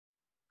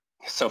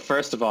So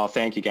first of all,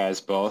 thank you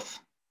guys both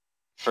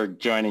for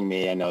joining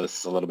me. I know this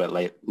is a little bit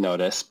late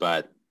notice,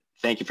 but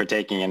thank you for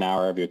taking an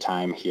hour of your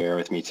time here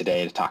with me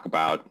today to talk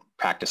about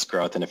practice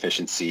growth and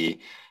efficiency,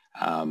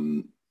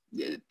 um,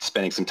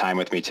 spending some time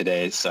with me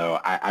today. So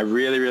I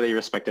really, really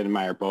respect and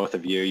admire both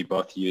of you. You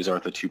both use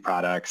Ortho2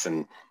 products,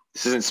 and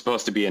this isn't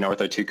supposed to be an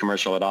Ortho2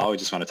 commercial at all. We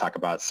just want to talk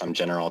about some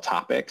general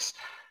topics.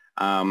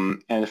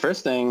 And the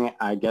first thing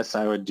I guess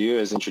I would do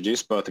is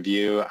introduce both of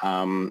you.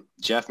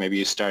 Jeff, maybe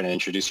you start and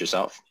introduce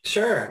yourself.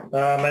 Sure.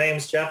 My name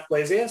is Jeff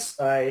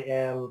Blasius. I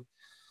am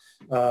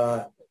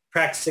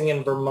practicing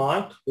in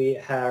Vermont. We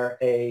are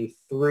a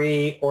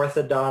 3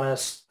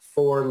 orthodontist,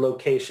 4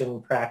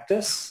 location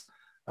practice.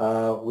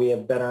 We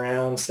have been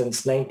around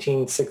since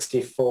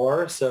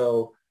 1964.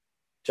 So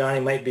Johnny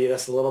might beat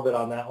us a little bit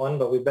on that one,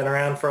 but we've been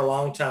around for a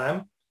long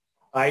time.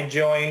 I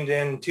joined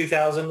in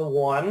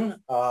 2001.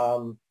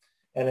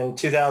 And in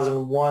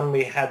 2001,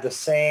 we had we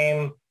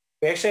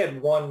actually had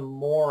one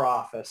more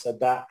office at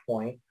that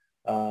point.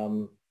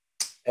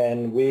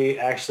 And we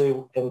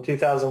actually, in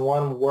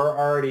 2001, were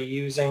already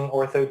using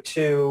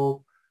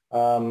Ortho2.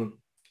 I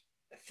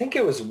think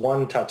it was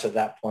One Touch at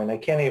that point. I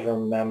can't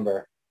even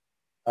remember.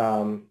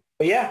 But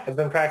yeah, I've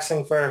been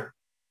practicing for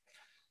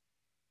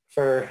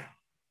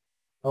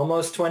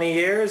almost 20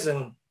 years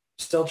and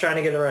still trying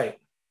to get it right.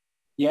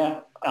 Yeah,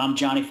 I'm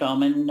Johnny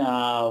Feldman.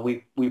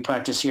 We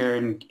practice here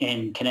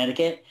in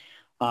Connecticut.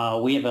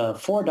 We have a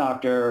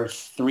 4-doctor,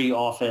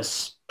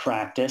 3-office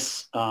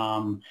practice.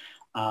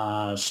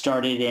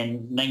 Started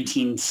in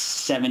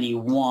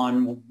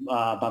 1971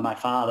 by my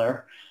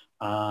father.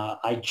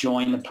 I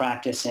joined the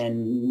practice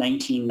in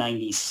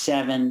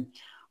 1997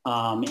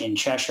 in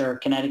Cheshire,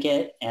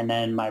 Connecticut, and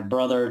then my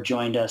brother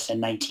joined us in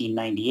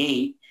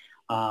 1998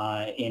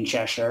 in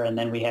Cheshire, and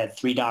then we had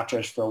 3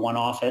 doctors for 1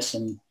 office.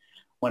 And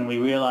when we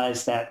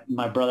realized that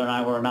my brother and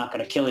I were not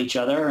going to kill each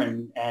other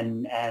and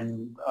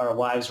our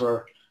wives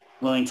were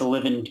willing to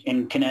live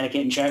in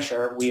Connecticut and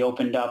Cheshire, we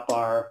opened up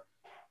our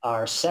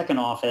second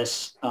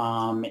office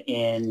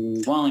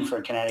in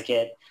Wallingford,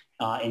 Connecticut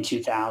in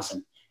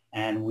 2000.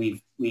 And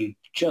we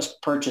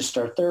just purchased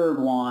our 3rd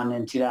one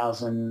in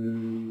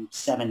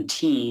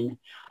 2017.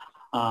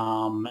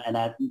 And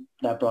that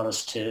brought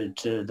us to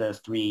the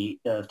three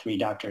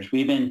doctors.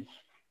 We've been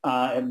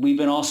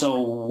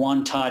also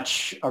One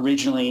Touch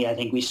originally. I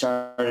think my dad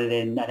started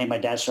in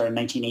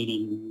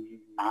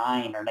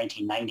 1989 or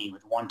 1990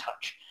 with One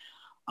Touch.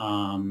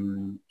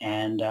 And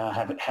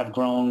have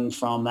grown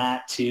from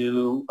that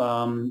to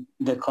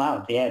the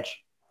cloud, the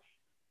edge.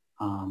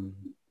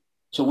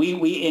 So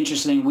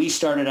we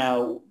started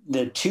out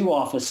the 2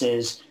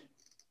 offices,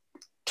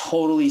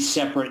 totally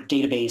separate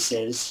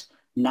databases,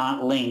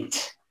 not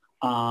linked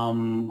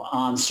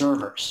on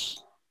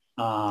servers.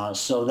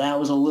 So that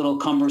was a little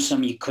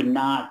cumbersome. You could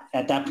not,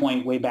 at that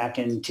point, way back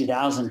in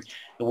 2000,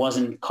 it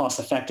wasn't cost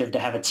effective to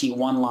have a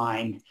T1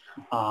 line.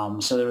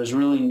 So there was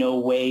really no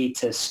way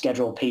to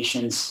schedule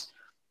patients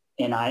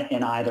in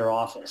either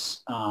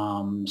office.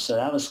 So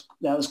that was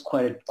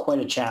quite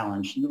a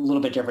challenge. A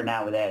little bit different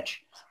now with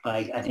Edge.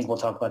 I think we'll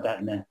talk about that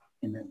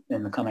in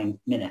the coming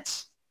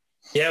minutes.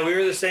 Yeah, we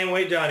were the same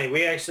way, Johnny.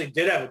 We actually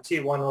did have a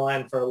T1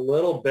 line for a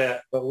little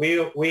bit, but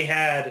we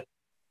had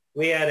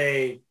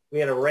a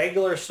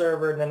regular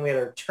server, and then we had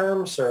our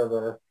term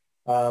server,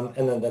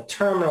 and then the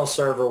terminal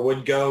server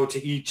would go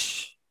to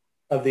each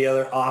of the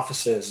other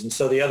offices. And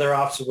so the other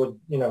offices would,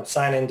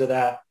 sign into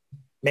that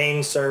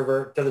main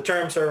server, to the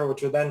term server,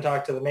 which would then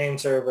talk to the main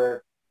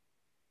server,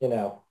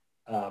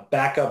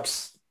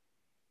 backups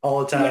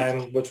all the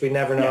time, which we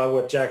never know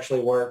which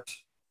actually worked.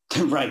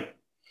 Right.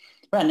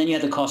 And then you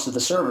had the cost of the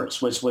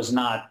servers, which was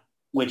not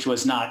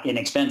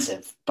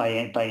inexpensive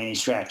by any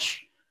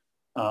stretch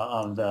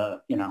of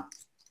the.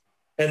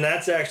 And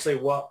that's actually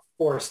what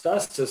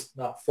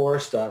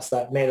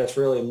that made us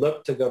really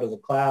look to go to the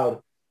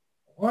cloud.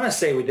 I want to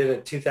say we did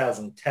it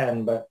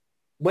 2010, but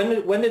when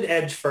did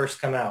Edge first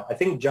come out? I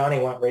think Johnny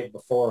went right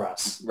before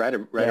us. Right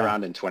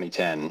around in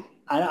 2010.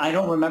 I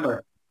don't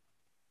remember.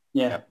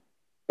 Yeah.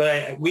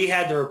 But we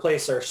had to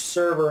replace our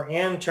server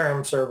and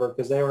term server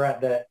because they were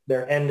at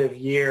their end of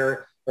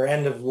year or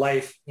end of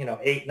life,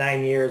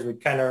 8-9 years.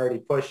 We'd kind of already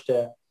pushed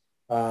it.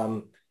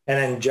 And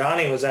then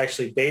Johnny was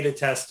actually beta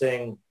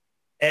testing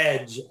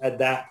Edge at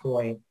that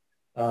point,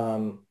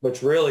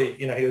 which really,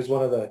 he was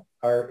one of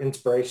our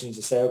inspirations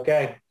to say,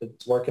 okay,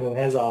 it's working in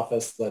his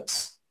office. We'll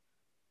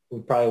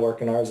probably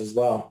work in ours as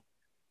well.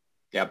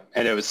 Yep.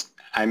 And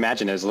I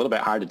imagine it was a little bit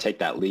hard to take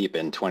that leap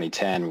in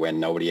 2010 when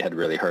nobody had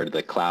really heard of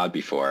the cloud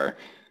before.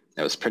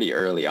 It was pretty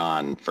early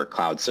on for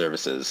cloud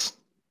services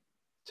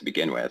to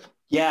begin with.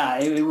 Yeah,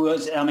 it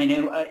was. I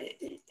mean,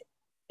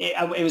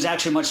 it was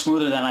actually much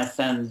smoother than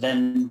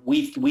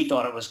we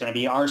thought it was going to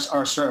be. Our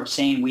server,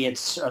 saying we had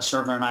a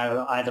server in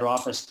either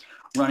office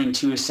running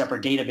 2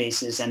 separate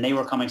databases, and they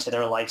were coming to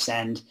their life's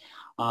end.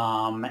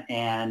 So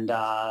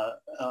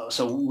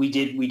we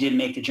did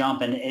make the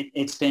jump, and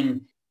it's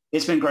been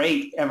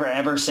great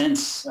ever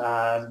since.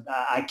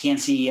 I can't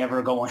see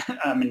ever going.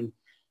 I mean,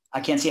 I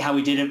can't see how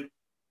we did it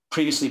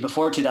previously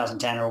before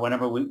 2010 or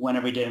whenever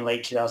we did in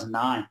late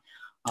 2009.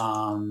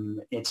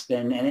 It's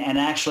been, and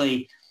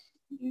actually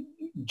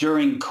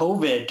during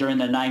COVID, during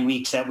the 9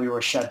 weeks that we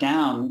were shut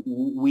down,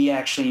 we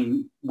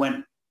actually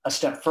went a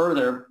step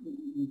further.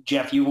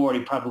 Jeff, you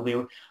already probably,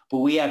 but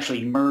we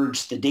actually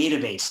merged the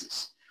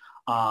databases.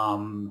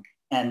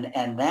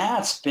 And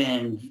that's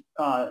been,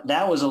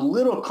 that was a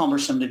little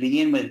cumbersome to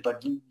begin with,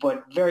 but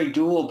very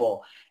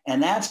doable.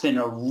 And that's been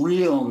a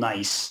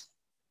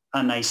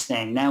nice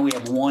thing. Now we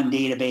have one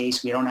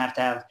database. We don't have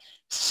to have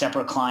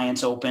separate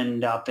clients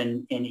opened up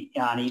on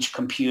each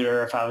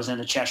computer. If I was in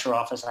the Cheshire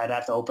office, I'd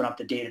have to open up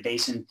the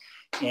database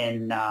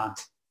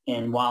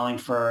in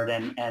Wallingford,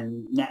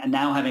 and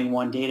now having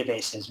one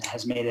database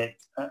has made it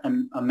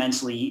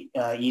immensely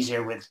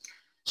easier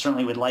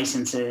certainly with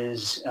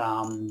licenses,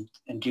 and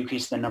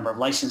decrease the number of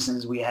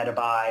licenses we had to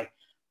buy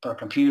per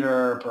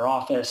computer, per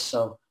office.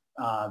 So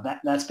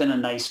that's been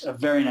a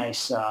very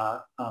nice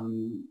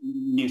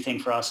new thing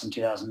for us in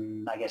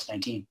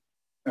 2019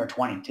 or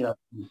 20.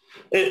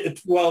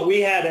 Well,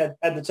 we had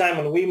at the time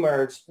when we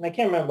merged, and I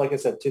can't remember, like I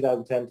said,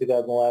 2010,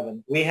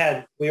 2011,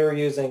 we were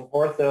using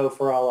Ortho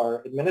for all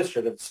our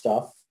administrative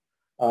stuff,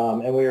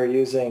 and we were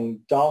using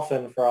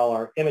Dolphin for all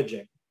our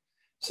imaging.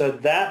 So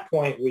at that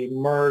point, we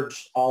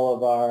merged all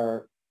of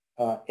our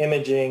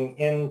imaging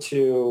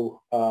into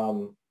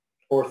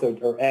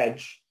Ortho or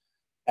Edge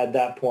at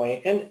that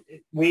point. And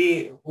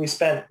we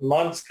spent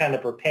months kind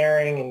of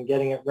preparing and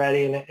getting it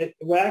ready, and it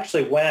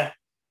actually went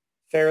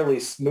fairly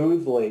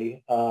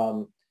smoothly.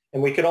 And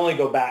we could only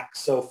go back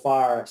so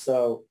far.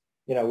 So,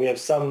 we have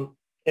some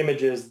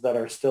images that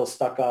are still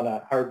stuck on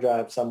a hard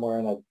drive somewhere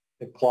in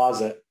a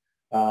closet.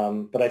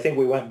 But I think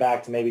we went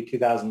back to maybe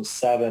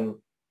 2007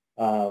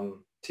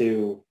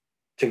 to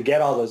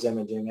get all those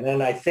imaging. And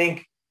then I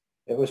think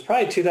it was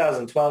probably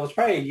 2012. It was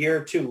probably a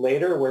year or two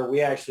later where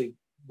we actually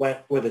went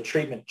with a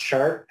treatment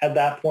chart at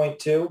that point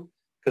too,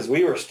 because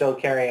we were still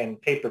carrying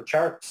paper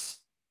charts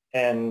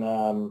and,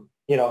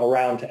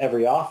 around to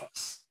every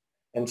office.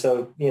 And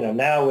so,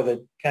 now with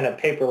a kind of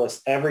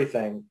paperless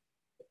everything,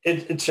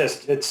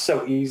 it's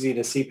so easy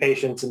to see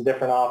patients in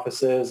different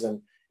offices.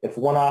 And if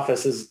one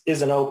office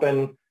isn't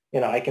open,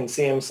 I can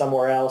see them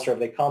somewhere else, or if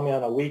they call me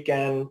on a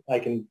weekend, I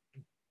can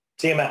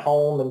see them at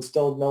home and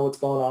still know what's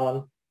going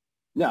on.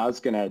 No, I was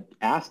going to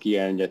ask you,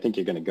 and I think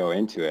you're going to go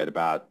into it,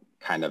 about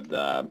kind of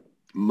the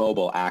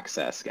mobile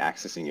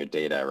accessing your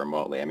data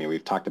remotely. I mean,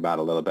 we've talked about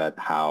a little bit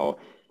how,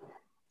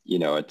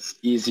 it's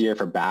easier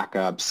for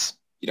backups.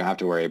 You don't have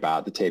to worry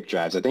about the tape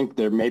drives. I think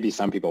there may be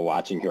some people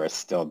watching who are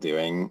still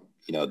doing,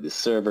 the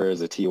servers,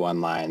 the T1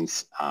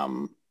 lines,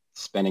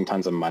 spending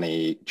tons of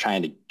money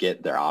trying to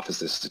get their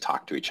offices to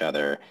talk to each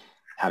other,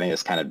 having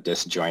this kind of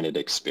disjointed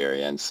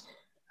experience,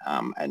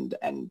 and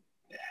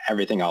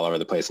everything all over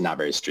the place, not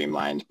very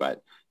streamlined.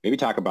 But maybe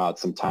talk about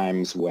some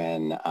times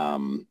when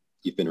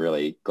you've been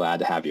really glad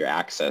to have your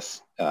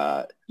access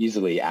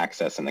easily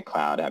accessed in the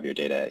cloud, have your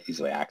data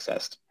easily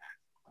accessed.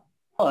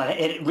 Well,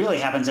 it really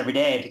happens every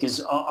day, because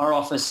our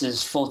office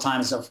is full-time,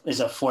 is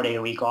a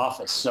 4-day-a-week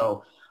office.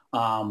 So,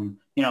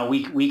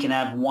 we can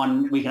have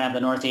the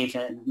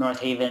North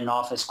Haven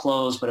office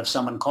closed, but if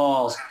someone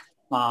calls,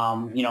 we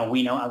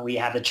know, we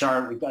have the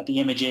chart, we've got the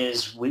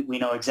images, we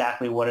know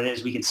exactly what it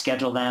is. We can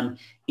schedule them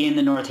in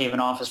the North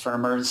Haven office for an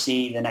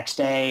emergency the next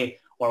day,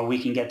 or we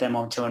can get them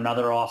onto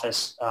another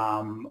office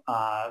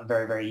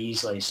very, very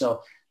easily.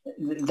 So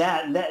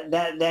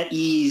that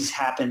ease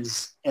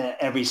happens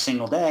every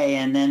single day.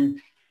 And then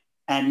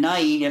at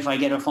night, if I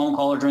get a phone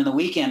call, or during the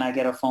weekend I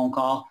get a phone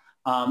call,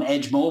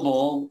 Edge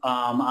Mobile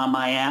on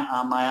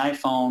my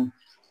iPhone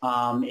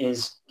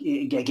is,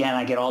 again,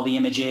 I get all the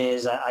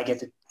images, I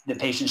get the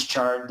patient's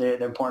chart,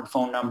 their important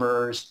phone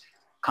numbers,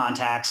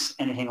 contacts,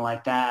 anything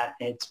like that.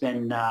 It's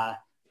been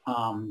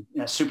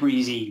super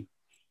easy,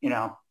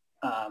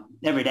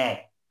 every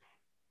day.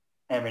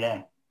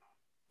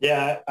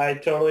 Yeah, I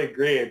totally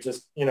agree. It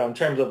just, in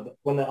terms of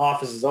when the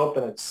office is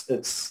open,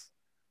 it's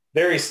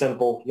very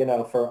simple,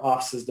 for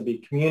offices to be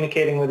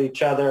communicating with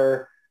each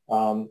other.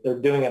 They're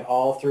doing it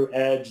all through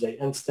Edge. They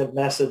instant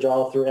message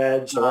all through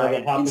Edge. So rather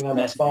than hopping on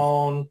the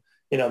phone,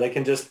 they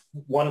can just,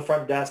 one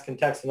front desk can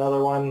text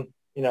another one,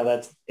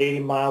 that's 80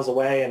 miles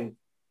away, and,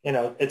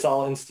 it's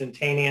all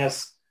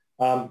instantaneous.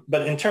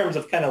 But in terms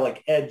of kind of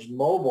like Edge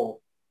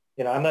Mobile,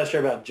 I'm not sure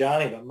about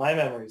Johnny, but my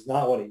memory is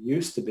not what it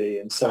used to be.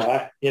 And so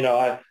I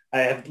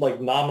have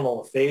like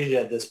nominal aphasia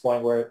at this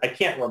point where I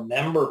can't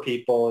remember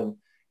people. And,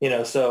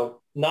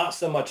 so not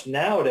so much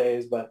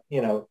nowadays, but,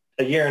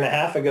 a year and a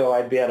half ago,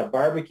 I'd be at a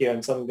barbecue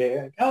and someone would be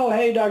like, "Oh,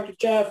 hey, Dr.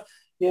 Jeff,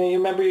 you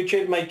remember you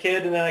treated my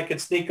kid?" And then I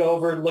could sneak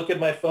over, look at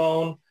my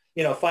phone,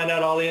 find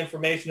out all the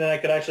information, and I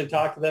could actually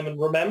talk to them and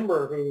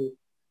remember who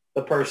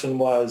the person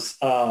was,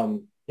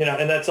 and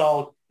that's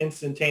all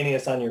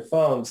instantaneous on your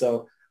phone.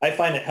 So I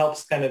find it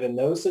helps kind of in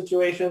those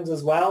situations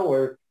as well,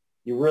 where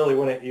you really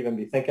wouldn't even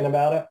be thinking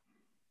about it.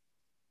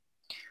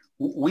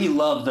 we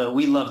love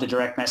the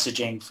direct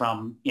messaging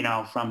from,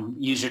 from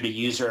user to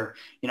user.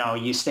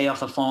 You stay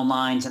off the phone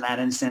lines in that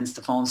instance.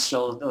 The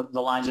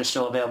lines are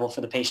still available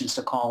for the patients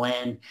to call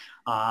in.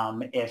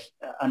 If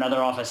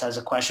another office has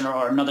a question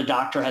or another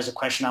doctor has a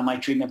question on my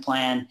treatment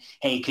plan,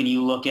 hey, can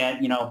you look at,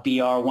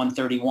 BR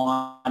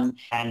 131,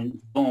 and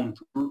boom,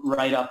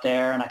 right up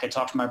there. And I could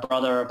talk to my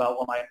brother about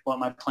what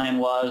my plan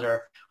was,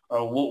 or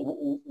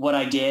what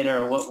I did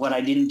or what I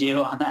didn't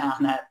do on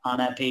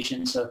that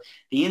patient. So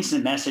the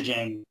instant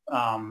messaging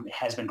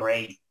has been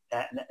great.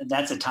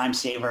 That's a time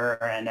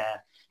saver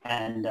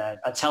and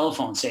a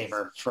telephone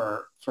saver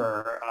for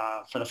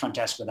the front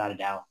desk, without a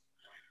doubt.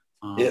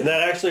 Yeah,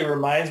 that actually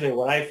reminds me,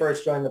 when I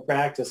first joined the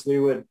practice, we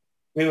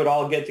would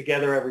all get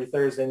together every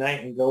Thursday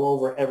night and go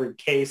over every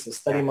case. The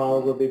study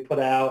model would be put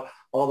out,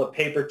 all the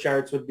paper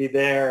charts would be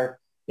there,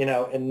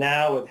 and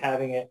now with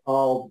having it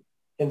all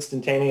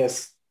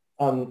instantaneous,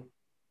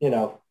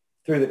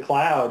 through the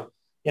cloud,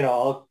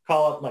 I'll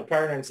call up my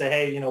partner and say,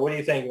 hey, what do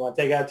you think? You want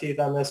to take out teeth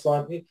on this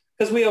one?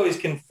 Because we always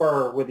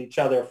confer with each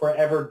other if we're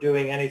ever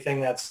doing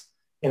anything that's,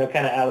 kind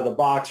of out of the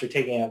box or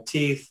taking out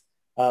teeth.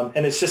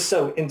 And it's just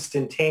so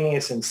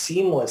instantaneous and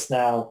seamless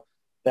now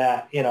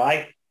that,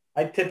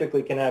 I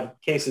typically can have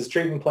cases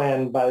treatment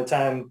plan by the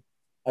time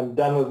I'm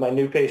done with my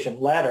new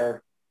patient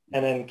letter,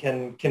 and then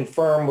can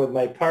confirm with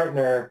my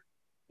partner,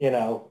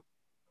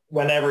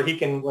 whenever we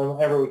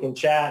can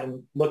chat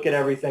and look at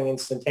everything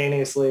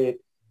instantaneously.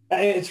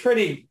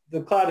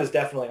 The cloud is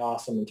definitely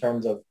awesome in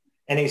terms of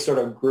any sort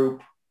of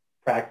group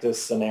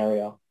practice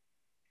scenario.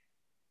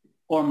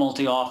 Or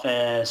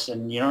multi-office,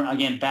 and,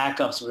 again,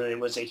 backups, it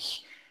was a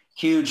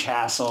huge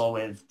hassle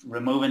with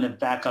removing the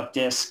backup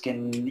disk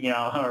and,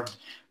 or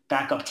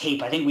backup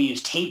tape. I think we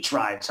use tape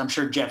drives. I'm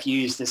sure Jeff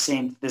used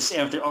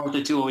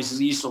the two always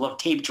used to love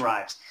tape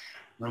drives,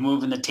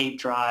 removing the tape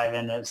drive.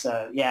 And it's,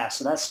 so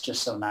that's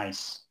just so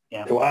nice.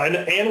 Yeah. Well,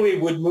 and we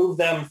would move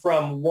them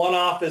from one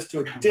office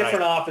to a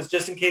different office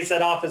just in case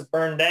that office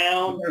burned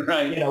down.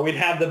 Right. We'd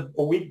have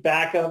a week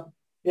backup,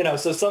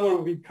 so someone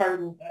would be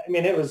carting.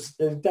 It was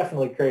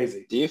definitely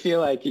crazy. Do you feel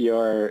like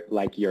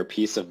your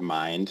peace of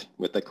mind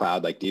with the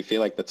cloud, do you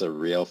feel like that's a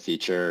real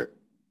feature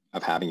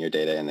of having your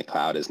data in the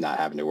cloud, is not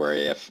having to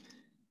worry if,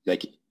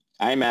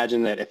 I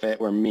imagine that if it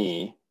were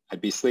me,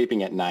 I'd be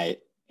sleeping at night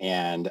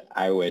and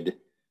I would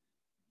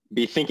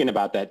be thinking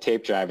about that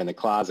tape drive in the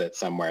closet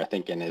somewhere,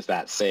 thinking, is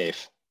that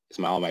safe? Is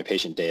all my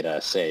patient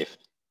data safe?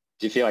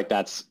 Do you feel like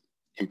that's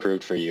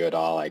improved for you at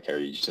all? Or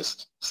you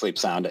just sleep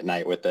sound at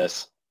night with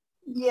this?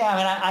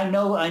 Yeah, I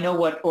know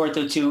what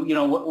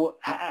Ortho2,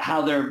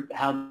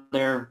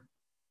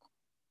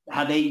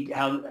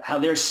 how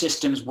their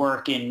systems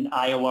work in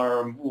Iowa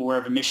or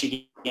wherever,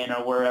 Michigan,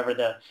 or wherever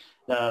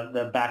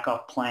the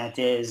backup plant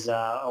is,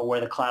 or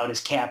where the cloud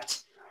is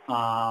kept.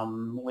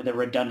 With the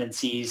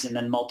redundancies and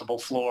then multiple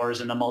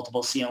floors and the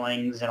multiple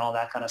ceilings and all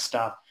that kind of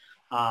stuff.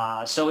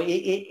 So it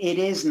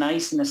is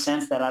nice in the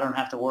sense that I don't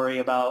have to worry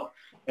about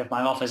if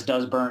my office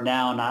does burn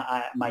down,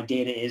 my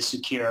data is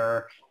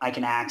secure. I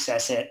can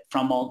access it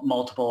from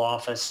multiple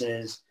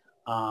offices.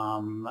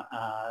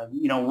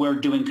 We're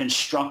doing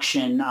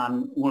construction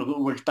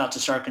we're about to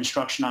start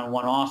construction on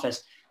one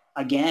office.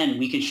 Again,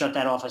 we could shut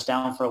that office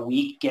down for a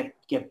week, get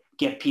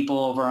people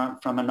over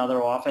from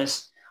another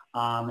office,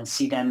 and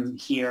see them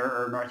here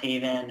or North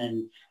Haven.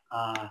 And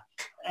I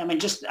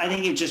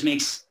think it just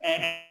makes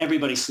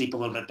everybody sleep a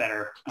little bit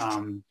better,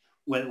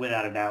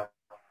 without a doubt.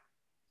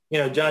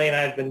 Johnny and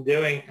I have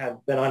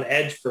been on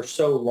edge for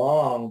so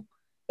long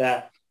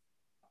that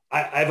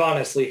I've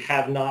honestly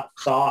have not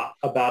thought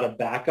about a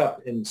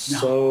backup in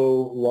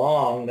so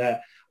long,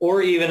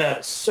 or even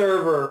a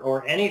server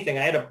or anything.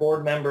 I had a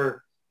board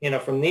member,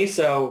 from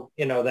NISO,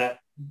 that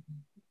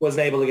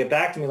wasn't able to get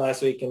back to me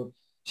last week, and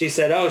she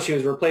said, she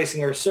was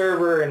replacing her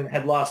server and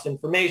had lost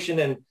information.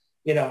 And,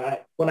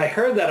 when I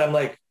heard that, I'm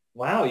like,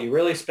 wow, you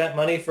really spent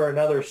money for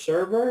another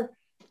server,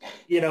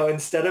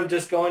 instead of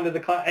just going to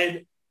the cloud.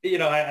 And,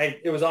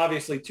 it was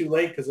obviously too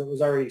late because it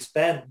was already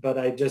spent, but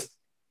I just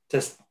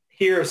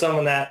hear of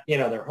someone that,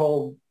 their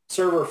whole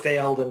server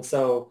failed. And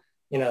so,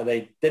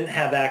 they didn't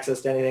have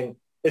access to anything.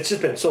 It's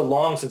just been so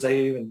long since I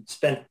even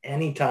spent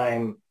any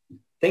time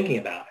thinking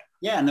about it.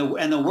 Yeah, and the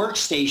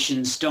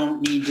workstations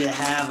don't need to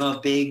have a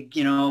big,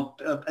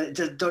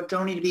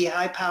 don't need to be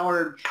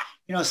high-powered,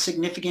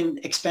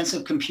 significant,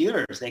 expensive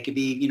computers. They could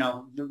be,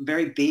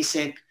 very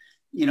basic,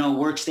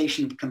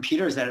 workstation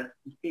computers that,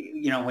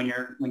 when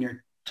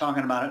you're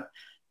talking about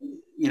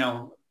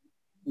it,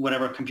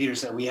 whatever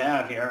computers that we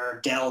have here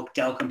are Dell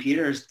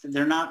computers.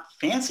 They're not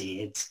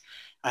fancy.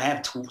 I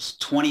have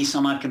 20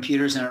 some odd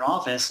computers in an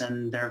office,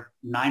 and they're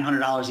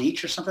 $900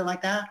 each or something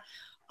like that.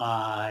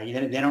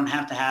 They don't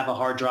have to have a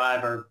hard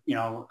drive or,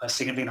 a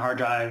significant hard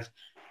drive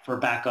for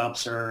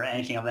backups or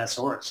anything of that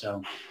sort.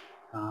 So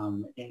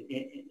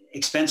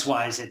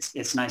expense-wise,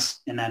 it's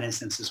nice in that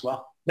instance as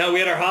well. No, we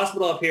had our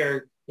hospital up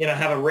here,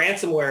 have a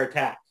ransomware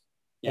attack.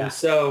 Yeah. And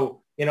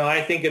so,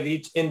 I think of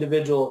each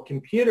individual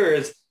computer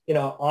as,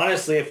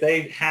 honestly, if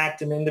they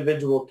hacked an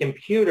individual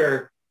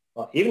computer,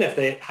 well, even if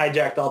they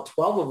hijacked all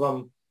 12 of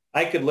them,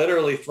 I could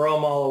literally throw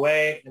them all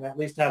away and at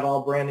least have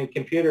all brand new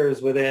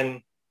computers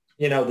within,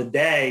 the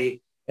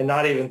day and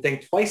not even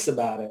think twice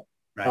about it.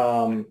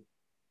 Right.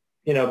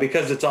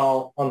 Because it's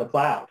all on the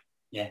cloud.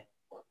 Yeah.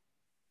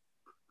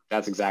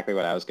 That's exactly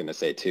what I was going to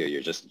say too.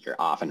 You're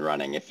off and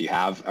running. If you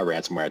have a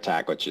ransomware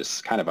attack, which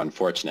is kind of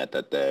unfortunate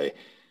that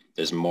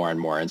there's more and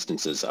more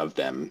instances of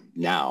them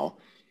now,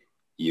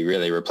 you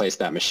really replace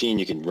that machine.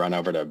 You can run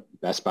over to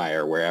Best Buy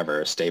or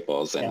wherever,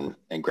 Staples, and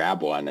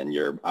grab one, and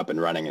you're up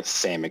and running the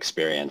same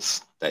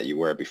experience that you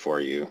were before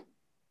you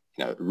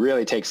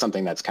really take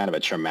something that's kind of a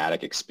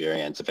traumatic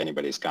experience, if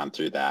anybody's gone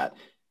through that,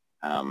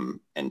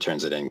 and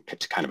turns it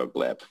into kind of a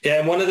blip. Yeah,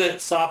 and one of the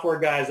software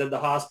guys at the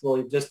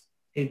hospital,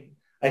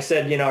 I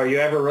said, are you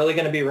ever really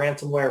going to be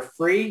ransomware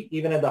free,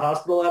 even at the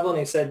hospital level? And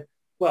he said,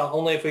 well,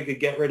 only if we could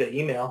get rid of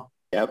email.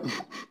 Yep.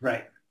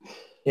 Right.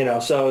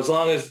 So as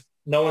long as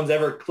no one's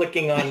ever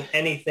clicking on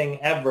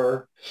anything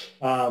ever,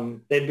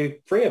 they'd be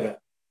free of it.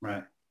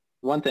 Right.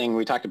 One thing,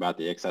 we talked about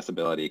the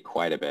accessibility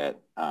quite a bit.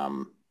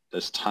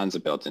 There's tons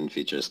of built-in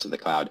features to the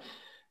cloud.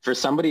 For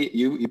somebody,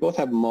 you both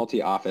have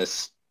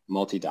multi-office,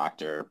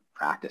 multi-doctor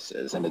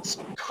practices, and it's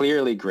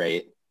clearly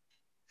great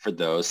for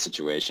those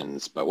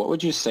situations. But what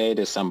would you say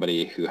to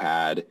somebody who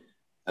had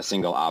a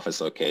single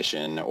office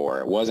location or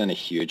it wasn't a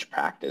huge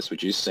practice?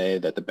 Would you say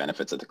that the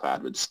benefits of the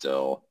cloud would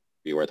still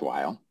be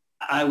worthwhile?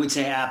 I would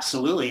say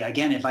absolutely.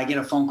 Again, if I get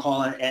a phone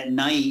call at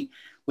night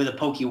with a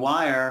pokey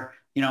wire,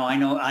 I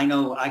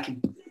know I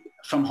could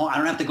from home. I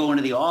don't have to go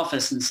into the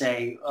office and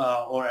say,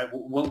 or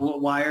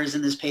what wire is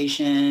in this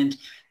patient?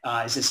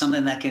 Is it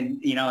something that can,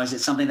 is it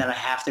something that I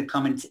have to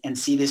come and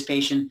see this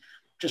patient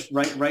just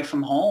right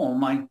from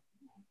home? I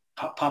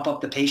pop up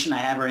the patient. I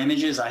have her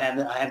images. I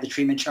have the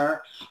treatment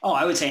chart. Oh,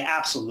 I would say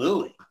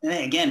absolutely. And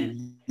then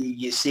again,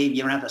 you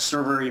don't have the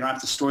server. You don't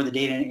have to store the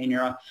data in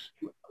your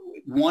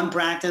one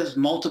practice,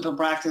 multiple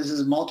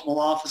practices, multiple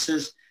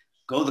offices.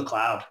 Go the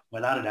cloud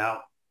without a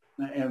doubt.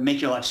 It'll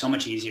make your life so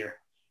much easier.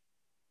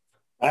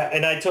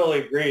 I totally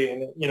agree.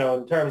 And,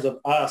 in terms of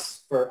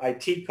us for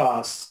IT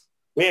costs,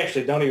 we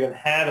actually don't even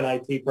have an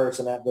IT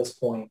person at this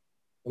point.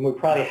 And we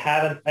probably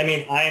haven't. I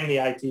mean, I am the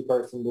IT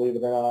person, believe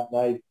it or not.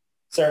 And I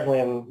certainly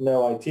am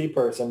no IT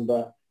person,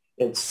 but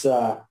it's,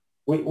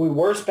 we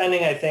were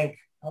spending, I think,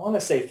 I want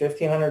to say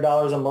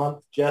 $1,500 a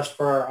month just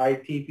for our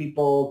IT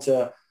people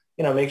to,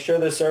 make sure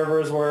the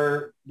servers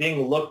were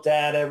being looked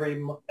at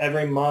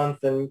every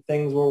month and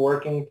things were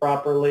working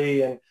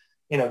properly and,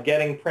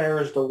 getting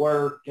printers to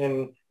work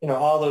and,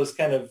 all those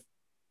kind of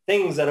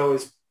things that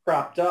always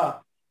cropped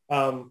up,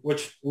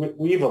 which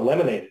we've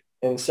eliminated.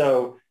 And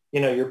so,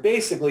 you're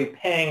basically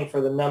paying for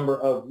the number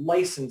of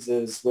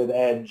licenses with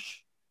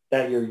Edge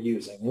that you're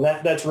using.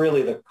 And that's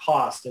really the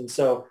cost. And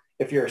so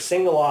if you're a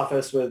single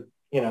office with,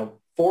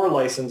 4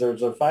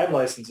 licenses or 5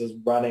 licenses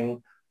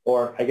running,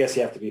 or I guess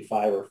you have to be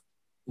 5 or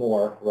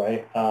more,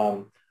 right?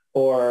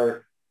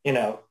 Or,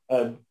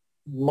 a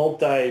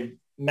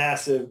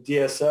multi-massive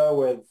DSO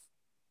with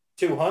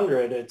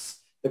 200,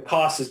 the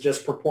cost is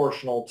just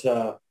proportional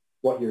to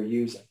what you're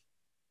using.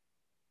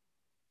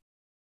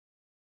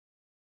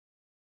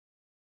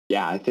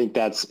 Yeah, I think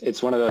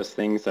it's one of those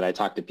things that I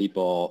talk to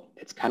people.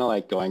 It's kind of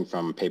like going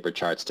from paper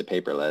charts to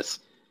paperless,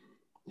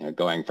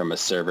 going from a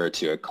server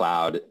to a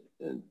cloud.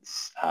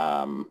 It's,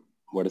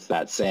 what is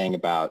that saying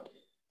about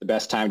the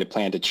best time to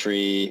plant a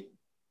tree?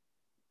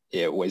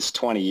 It was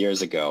 20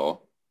 years ago,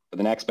 but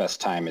the next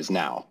best time is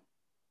now.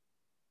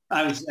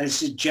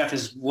 Jeff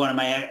is one of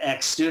my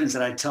ex-students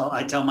that I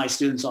tell my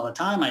students all the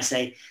time. I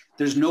say,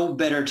 there's no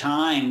better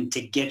time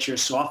to get your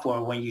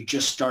software when you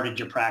just started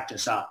your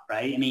practice up,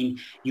 right? I mean,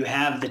 you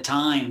have the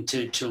time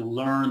to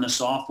learn the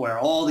software.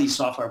 All these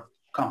software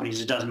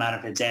companies, it doesn't matter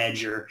if it's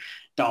Edge or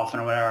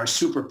Dolphin or whatever, are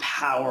super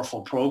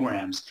powerful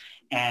programs.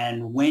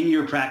 And when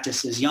your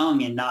practice is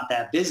young and not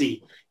that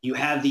busy, you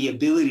have the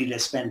ability to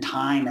spend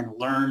time and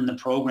learn the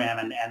program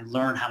and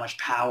learn how much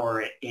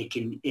power it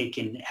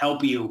can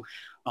help you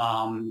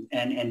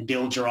and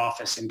build your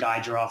office and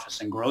guide your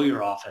office and grow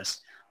your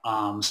office.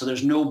 So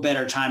there's no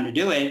better time to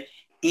do it.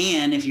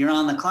 And if you're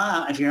on the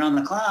cloud, you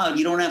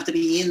don't have to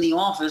be in the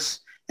office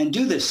and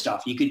do this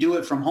stuff. You could do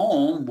it from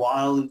home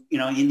while, in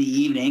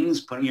the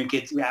evenings, putting your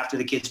kids after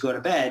the kids go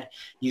to bed.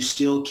 You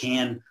still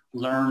can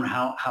learn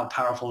how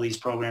powerful these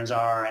programs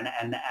are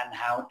and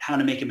how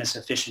to make them as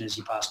efficient as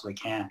you possibly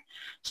can.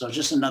 So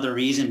just another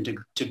reason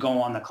to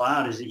go on the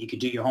cloud is that you could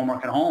do your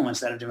homework at home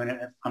instead of doing it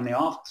from the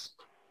office.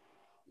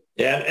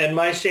 Yeah, and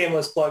my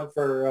shameless plug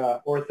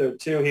for Ortho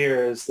 2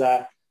 here is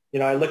that,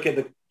 I look at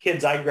the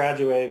kids I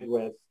graduated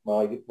with.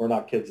 Well, we're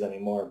not kids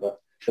anymore, but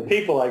the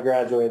people I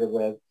graduated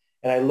with,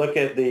 and I look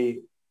at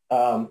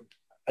a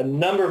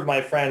number of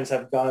my friends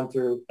have gone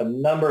through a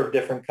number of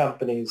different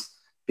companies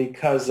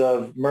because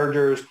of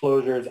mergers,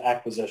 closures,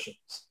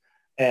 acquisitions.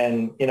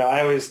 And,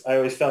 I always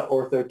felt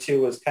Ortho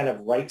 2 was kind of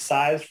right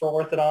sized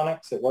for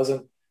orthodontics. It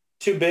wasn't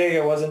too big.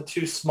 It wasn't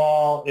too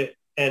small.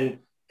 And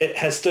it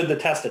has stood the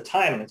test of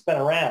time and it's been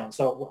around.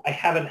 So I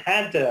haven't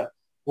had to,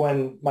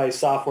 when my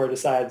software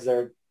decides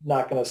they're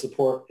not going to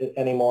support it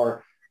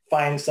anymore,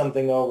 find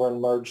something over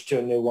and merge to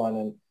a new one.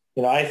 And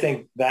I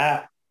think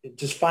that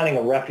just finding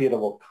a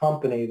reputable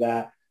company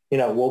that,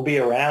 will be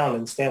around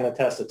and stand the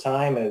test of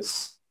time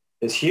is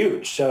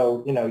huge.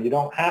 So, you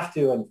don't have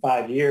to in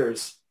 5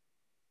 years,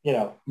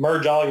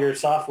 merge all your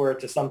software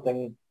to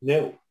something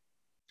new.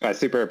 I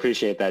super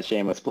appreciate that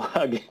shameless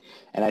plug.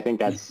 And I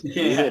think that's, we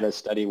did a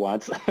study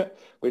once.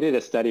 We did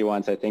a study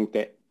once, I think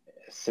that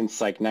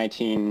since like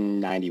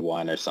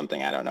 1991 or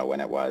something, I don't know when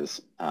it was,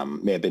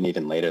 may have been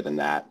even later than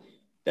that,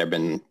 there have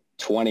been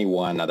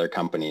 21 other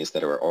companies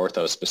that are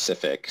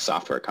ortho-specific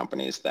software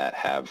companies that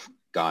have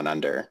gone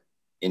under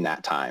in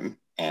that time.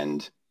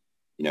 And,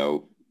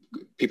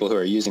 people who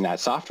are using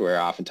that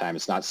software, oftentimes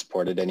it's not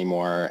supported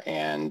anymore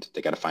and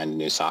they got to find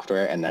new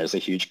software, and there's a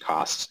huge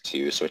cost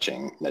to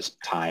switching. There's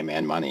time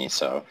and money.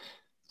 So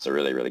it's a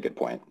really, really good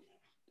point.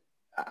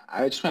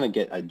 I just want to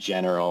get a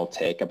general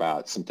take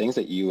about some things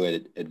that you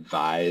would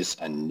advise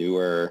a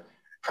newer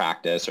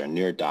practice or a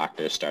newer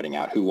doctor starting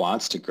out who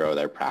wants to grow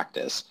their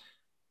practice.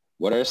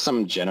 What are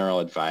some general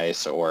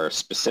advice or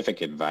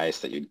specific advice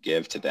that you'd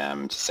give to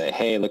them to say,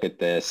 hey, look at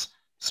this,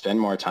 spend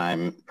more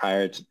time,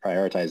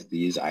 prioritize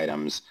these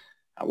items?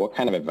 What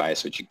kind of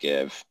advice would you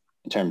give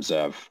in terms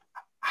of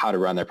how to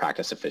run their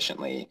practice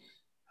efficiently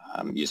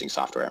using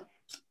software?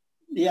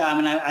 Yeah, I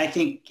mean, I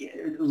think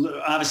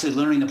obviously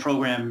learning the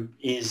program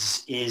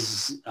is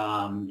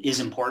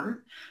important.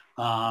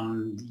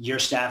 Your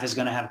staff is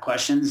going to have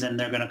questions, and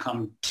they're going to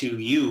come to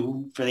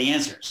you for the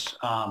answers.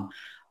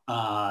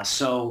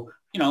 So,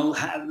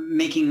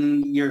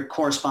 making your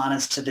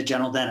correspondence to the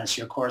general dentist,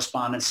 your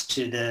correspondence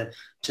to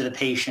the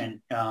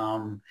patient,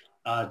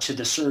 to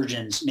the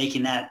surgeons,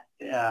 making that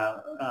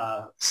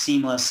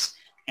seamless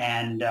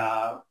and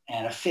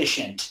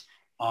efficient.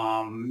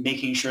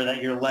 Making sure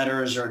that your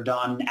letters are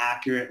done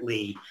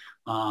accurately,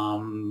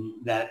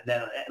 that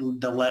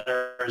the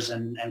letters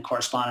and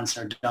correspondence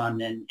are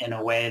done in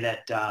a way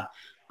that,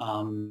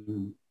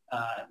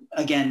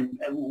 again,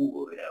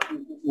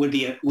 would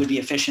be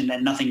efficient,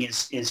 and nothing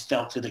is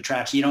felt through the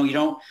cracks. You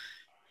don't,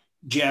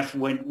 Jeff,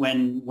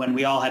 when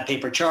we all had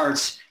paper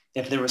charts,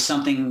 if there was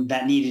something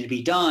that needed to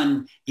be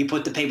done, you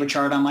put the paper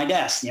chart on my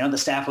desk. The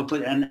staff would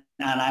put, and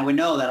I would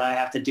know that I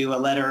have to do a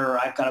letter, or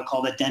I've got to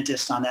call the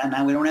dentist on that.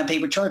 Now we don't have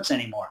paper charts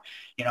anymore.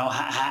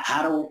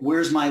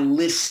 Where's my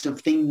list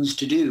of things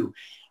to do?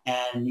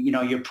 And,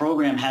 your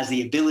program has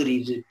the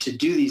ability to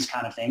do these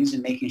kind of things,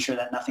 and making sure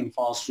that nothing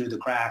falls through the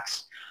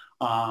cracks,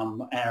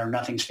 or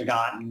nothing's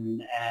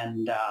forgotten.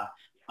 And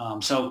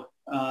so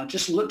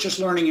just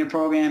learning your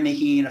program,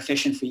 making it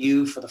efficient for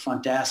you, for the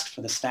front desk, for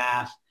the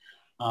staff.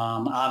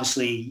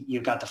 Obviously,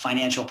 you've got the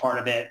financial part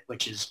of it,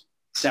 which is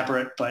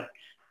separate, but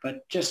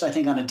just I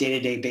think on a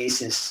day-to-day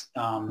basis,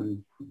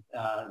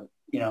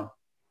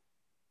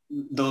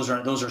 those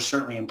are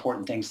certainly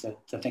important things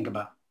to think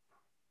about.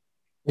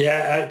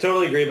 Yeah, I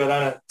totally agree. But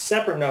on a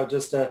separate note,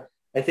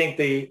 I think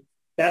the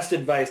best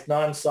advice,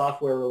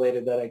 non-software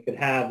related, that I could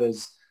have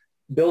is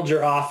build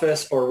your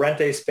office or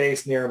rent a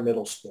space near a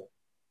middle school.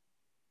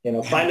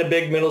 Find a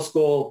big middle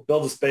school,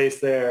 build a space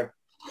there.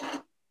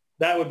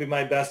 That would be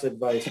my best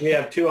advice. We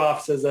have 2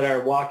 offices that are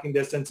walking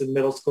distance in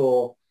middle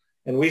school,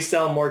 and we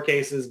sell more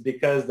cases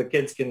because the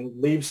kids can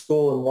leave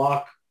school and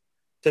walk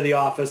to the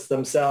office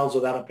themselves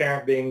without a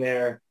parent being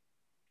there.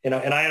 And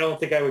I don't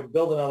think I would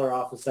build another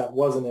office that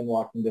wasn't in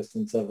walking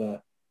distance of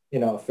a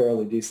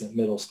fairly decent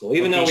middle school,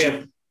 even though we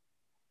have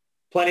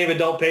plenty of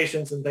adult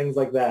patients and things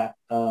like that.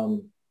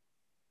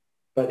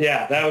 But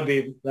yeah, that would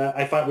be,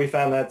 we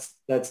found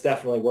that's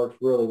definitely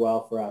worked really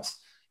well for us.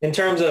 In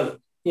terms of,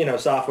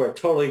 software,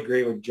 totally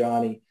agree with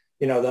Johnny.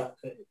 You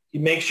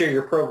make sure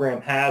your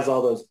program has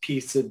all those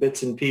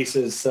bits and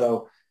pieces.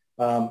 So,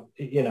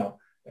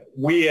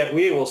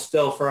 we will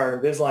still, for our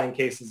Invisalign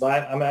cases, I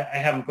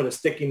haven't put a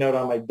sticky note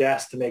on my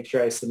desk to make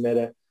sure I submit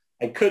it.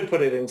 I could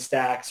put it in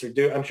stacks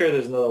I'm sure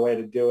there's another way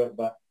to do it,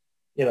 but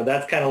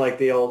that's kind of like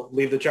the old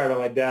leave the chart on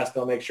my desk.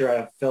 I'll make sure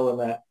I fill in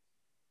that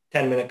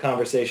 10-minute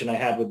conversation I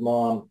had with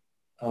mom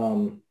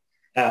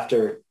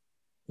after,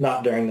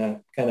 not during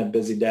the kind of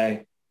busy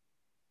day.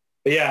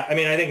 But yeah, I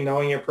mean, I think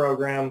knowing your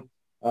program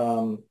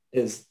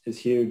is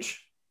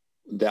huge.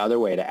 The other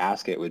way to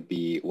ask it would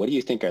be, what do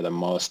you think are the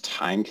most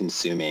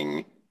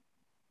time-consuming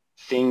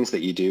things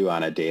that you do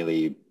on a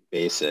daily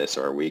basis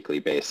or a weekly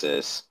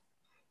basis?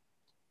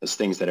 Those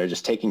things that are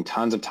just taking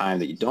tons of time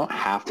that you don't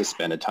have to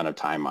spend a ton of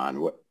time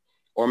on,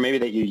 or maybe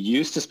that you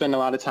used to spend a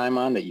lot of time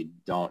on that you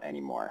don't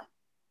anymore.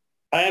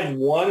 I have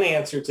one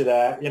answer to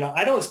that.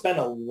 I don't spend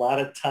a lot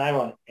of time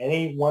on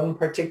any one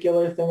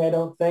particular thing, I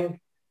don't think.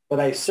 But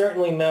I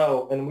certainly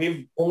know, and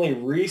we've only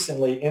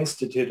recently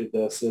instituted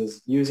this,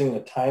 is using the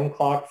time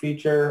clock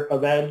feature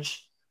of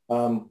Edge.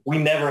 We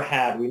never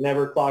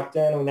clocked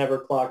in, we never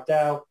clocked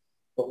out.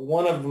 But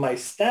one of my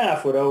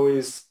staff would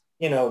always,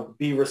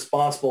 be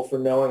responsible for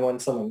knowing when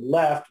someone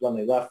left, when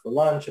they left for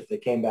lunch, if they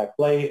came back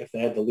late, if they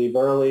had to leave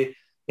early.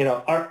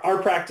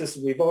 Our practice,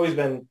 we've always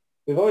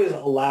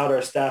allowed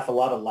our staff a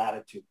lot of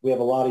latitude. We have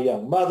a lot of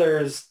young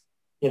mothers,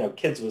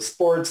 kids with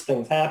sports,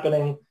 things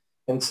happening.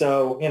 And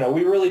so,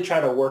 we really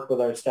try to work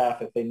with our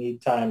staff if they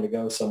need time to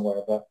go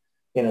somewhere. But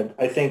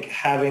I think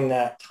having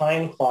that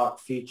time clock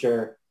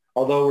feature,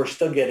 although we're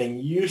still getting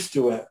used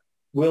to it,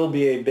 will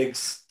be a big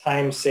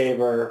time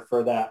saver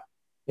for that,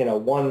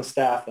 one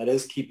staff that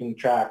is keeping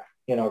track,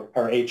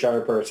 our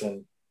HR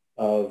person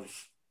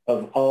of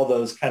all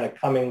those kind of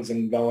comings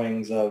and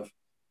goings of,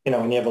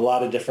 when you have a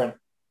lot of different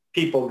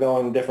people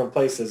going different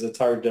places, it's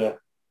hard to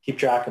keep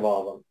track of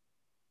all of them.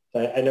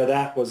 So I know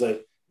that was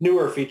a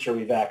newer feature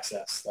we've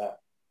accessed that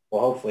will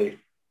hopefully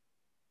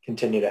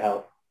continue to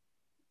help.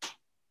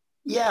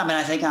 Yeah, I mean,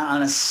 I think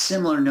on a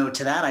similar note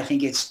to that, I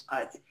think it's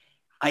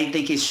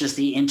just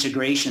the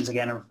integrations,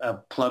 again, a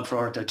plug for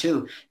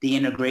Ortho2, the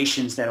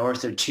integrations that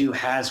Ortho2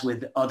 has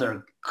with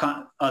other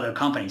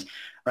companies,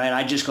 right?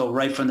 I just go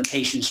right from the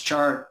patient's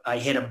chart. I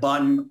hit a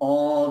button,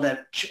 all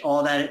that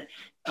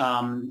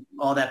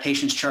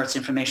patient's charts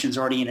information is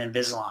already in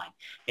Invisalign.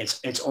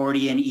 It's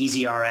already in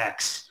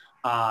EasyRx.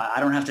 I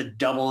don't have to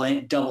double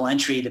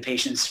entry the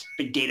patient's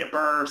date of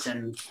birth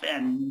and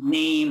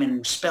name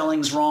and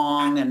spelling's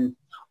wrong and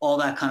all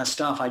that kind of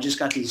stuff. I just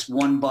got these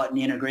one button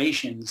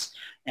integrations,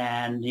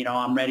 and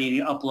I'm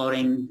ready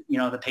uploading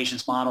the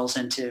patient's models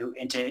into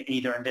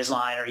either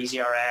Invisalign or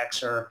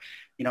EasyRx, or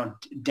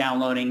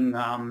downloading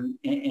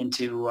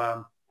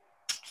into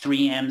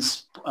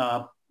 3M's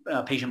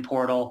patient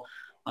portal.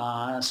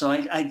 So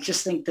I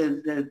just think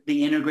the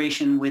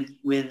integration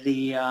with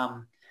the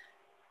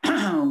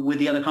with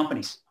the other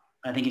companies,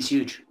 I think is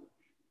huge.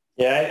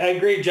 Yeah, I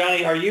agree,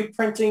 Johnny. Are you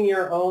printing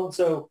your own?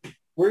 So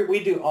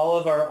we do all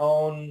of our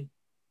own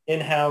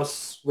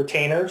in-house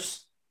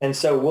retainers, and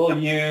so we'll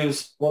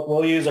use our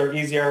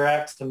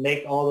EasyRx to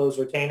make all those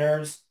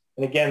retainers.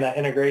 And again, that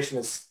integration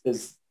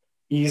is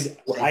easy.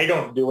 I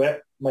don't do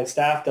it; my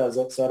staff does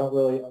it, so I don't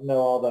really know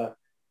all the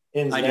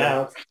ins and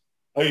outs.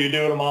 Oh, you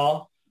do them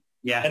all?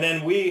 Yeah. And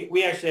then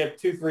we actually have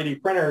 2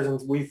 3D printers,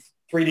 and we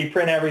 3D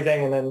print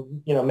everything, and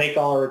then make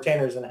all our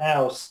retainers in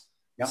house.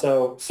 Yep.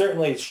 So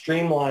certainly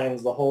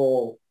streamlines the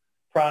whole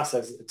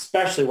process,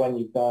 especially when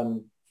you've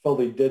done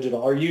fully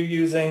digital. Are you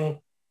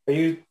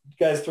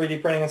guys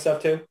 3D printing and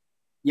stuff too?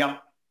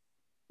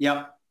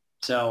 Yep.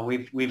 So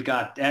we've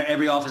got,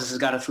 every office has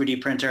got a 3D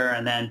printer,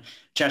 and then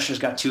Cheshire's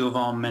got 2 of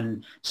them.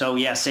 And so,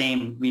 yeah,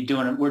 same.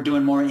 We're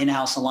doing more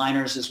in-house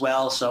aligners as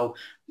well. So,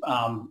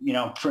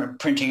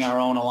 printing our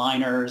own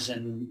aligners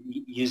and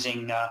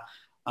using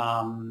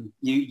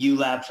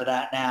ULab for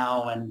that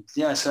now. And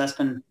yeah, so it's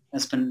been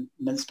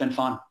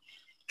fun.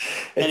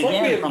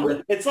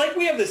 It's like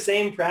we have the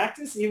same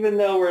practice, even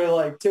though we're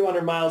like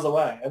 200 miles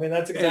away. I mean,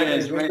 that's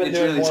exactly, we've been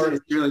doing more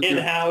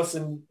in-house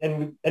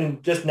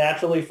and just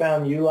naturally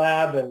found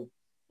ULab. And,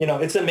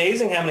 it's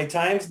amazing how many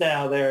times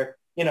now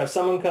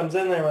someone comes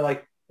in there and we're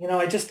like,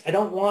 I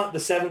don't want the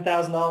 $7,000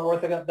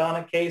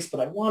 orthodontic case, but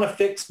I want to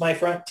fix my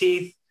front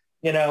teeth.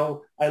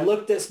 I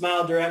looked at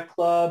Smile Direct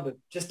Club, but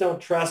just don't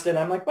trust it.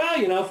 I'm like,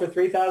 well, for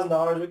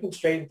 $3,000, we can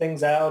straighten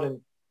things out and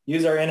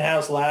use our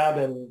in-house lab.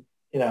 And,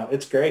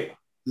 it's great.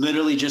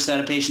 Literally just had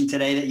a patient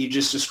today that you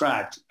just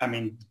described. I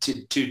mean,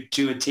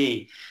 to a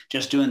T,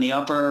 just doing the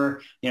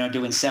upper,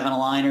 doing 7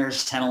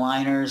 aligners, 10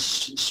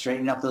 aligners,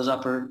 straighten up those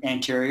upper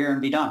anterior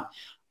and be done.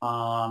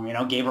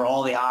 Gave her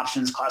all the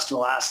options, class 2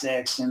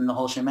 elastics and the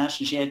whole shit match.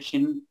 And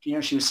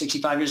she was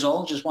 65 years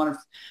old, just wanted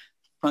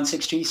front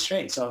 6 teeth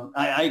straight. So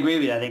I agree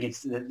with you. I think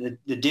it's the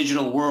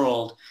digital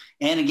world.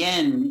 And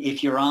again,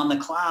 if you're on the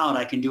cloud,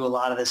 I can do a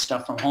lot of this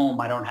stuff from home.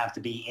 I don't have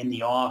to be in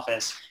the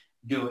office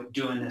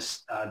doing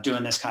this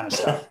kind of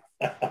stuff.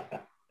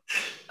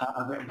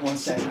 1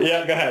 second.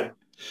 Yeah, go ahead.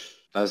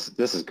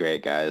 This is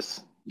great,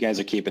 guys. You guys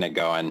are keeping it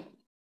going.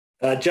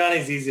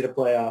 Johnny's easy to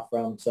play off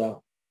from,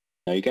 so.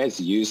 Are you guys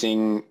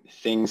using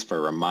things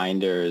for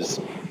reminders,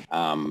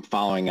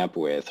 following up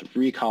with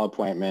recall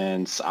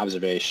appointments,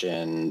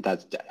 observation?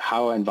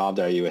 How involved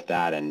are you with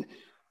that? And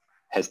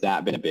has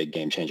that been a big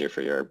game changer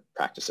for your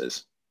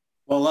practices?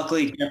 Well,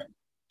 luckily,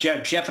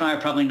 Jeff and I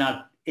are probably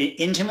not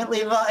intimately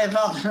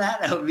involved in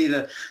that. That would be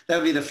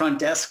the front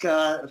desk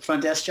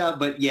job.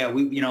 But yeah,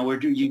 we're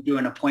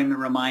doing appointment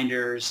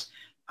reminders,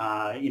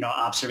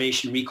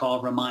 observation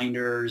recall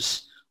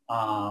reminders.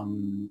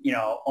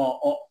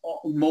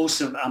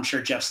 Most of, I'm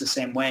sure Jeff's the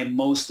same way.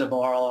 Most of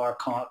all our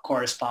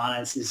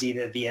correspondence is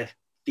either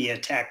via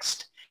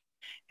text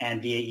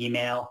and via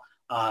email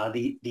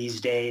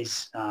these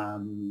days.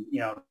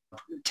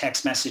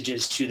 Text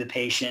messages to the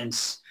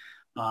patients.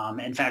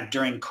 In fact,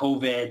 during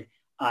COVID,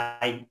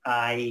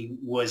 I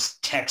was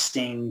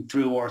texting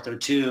through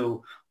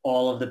Ortho2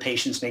 all of the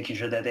patients, making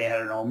sure that they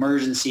had no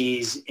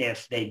emergencies.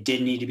 If they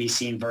did need to be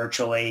seen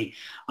virtually,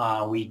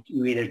 we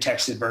either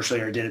texted virtually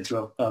or did it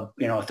through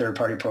a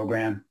third-party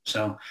program.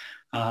 So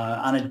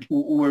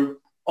we're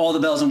all the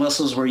bells and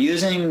whistles we're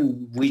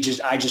using.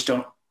 I just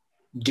don't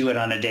do it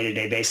on a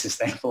day-to-day basis,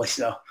 thankfully.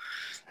 So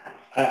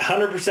I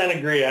 100%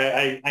 agree.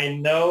 I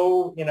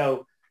know,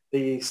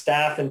 the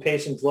staff and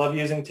patients love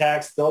using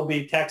text. They'll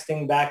be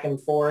texting back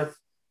and forth,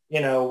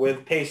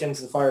 with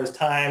patients as far as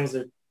times.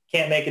 They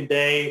can't make a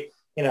day.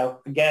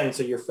 Again,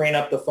 so you're freeing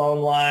up the phone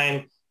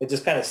line. It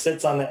just kind of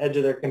sits on the edge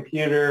of their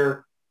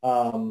computer.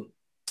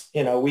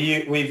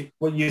 we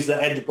use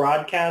the Edge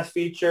broadcast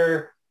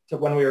feature to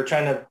when we were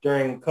trying to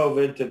during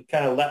COVID to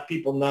kind of let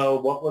people know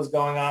what was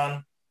going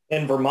on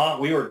in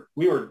Vermont. We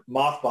were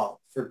mothballed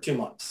for 2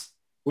 months.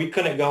 We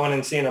couldn't go in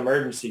and see an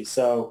emergency.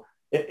 So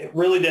it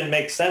really didn't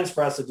make sense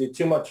for us to do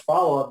too much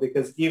follow-up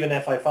because even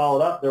if I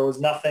followed up, there was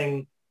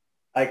nothing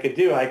I could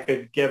do. I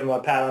could give them a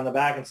pat on the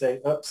back and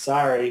say, "Oh,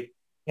 sorry,"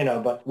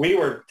 but we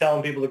were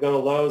telling people to go to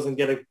Lowe's and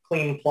get a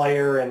clean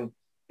player and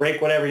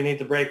break whatever you need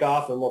to break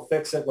off, and we'll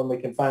fix it when we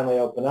can finally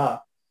open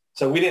up.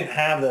 So we didn't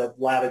have the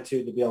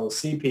latitude to be able to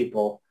see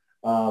people.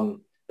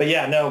 But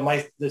yeah, no,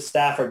 the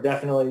staff are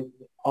definitely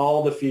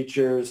all the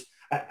features.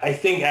 I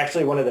think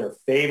actually one of their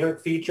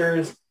favorite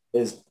features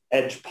is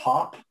Edge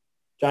Pop.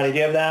 Johnny, do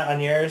you have that on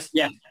yours?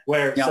 Yeah.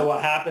 So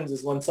what happens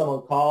is when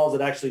someone calls,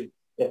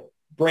 it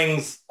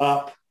brings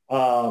up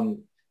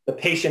the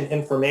patient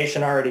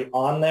information already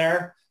on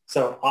there.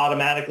 So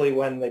automatically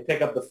when they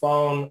pick up the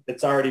phone,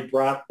 it's already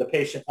brought the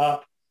patient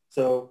up.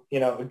 So,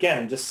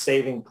 again, just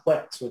saving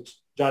clicks, which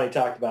Johnny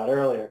talked about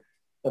earlier.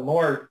 The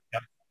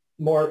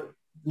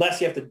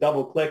less you have to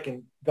double click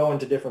and go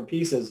into different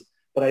pieces.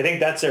 But I think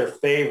that's their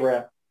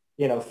favorite,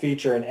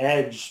 feature in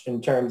Edge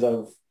in terms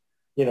of,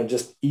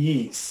 just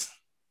ease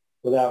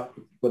without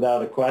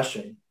a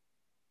question.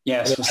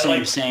 Yeah, so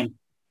same.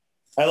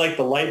 I like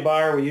the light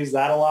bar. We use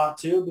that a lot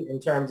too, in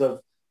terms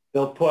of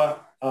they'll put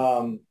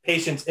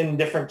patients in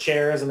different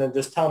chairs and then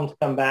just tell them to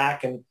come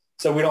back. And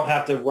so we don't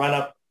have to run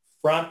up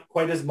front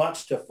quite as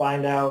much to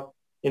find out,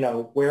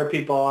 where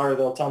people are.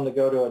 They'll tell them to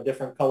go to a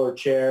different color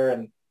chair.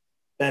 And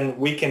then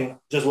we can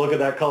just look at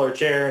that color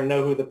chair and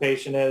know who the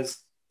patient is,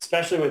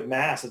 especially with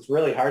masks. It's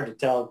really hard to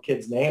tell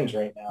kids' names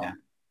right now. Yeah.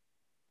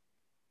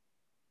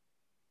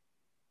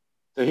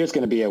 So here's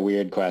going to be a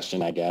weird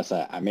question, I guess.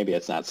 Maybe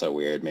it's not so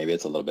weird. Maybe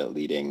it's a little bit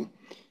leading.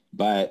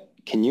 But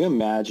can you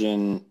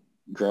imagine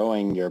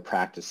growing your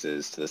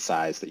practices to the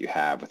size that you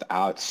have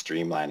without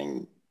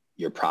streamlining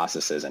your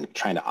processes and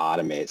trying to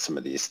automate some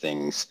of these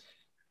things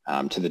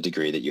to the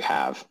degree that you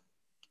have?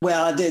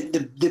 Well,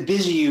 the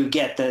busier you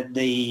get,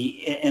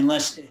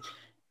 unless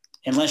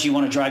you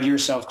want to drive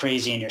yourself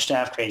crazy and your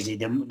staff crazy,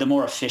 the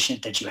more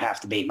efficient that you have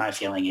to be. My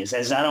feeling is,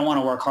 as I don't want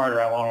to work harder,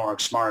 I want to work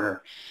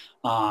smarter.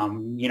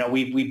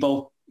 We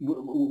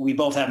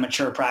both have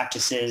mature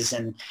practices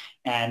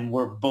and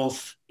we're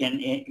both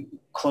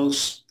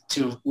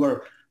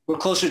we're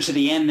closer to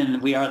the end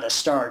than we are the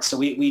start. So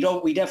we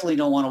definitely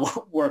don't want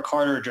to work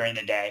harder during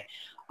the day.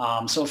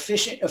 So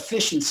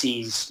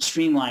efficiencies,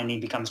 streamlining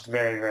becomes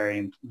very,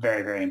 very,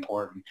 very, very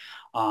important.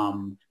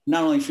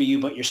 Not only for you,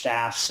 but your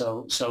staff.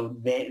 So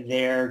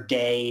their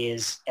day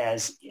is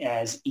as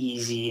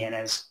easy and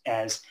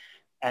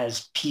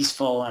as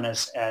peaceful and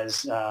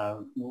as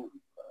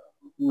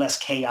less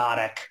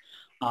chaotic,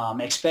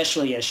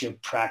 especially as your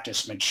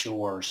practice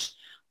matures.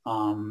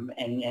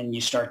 And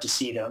you start to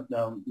see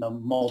the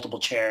multiple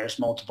chairs,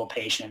 multiple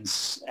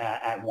patients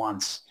at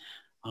once.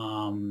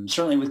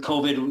 Certainly with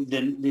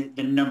COVID,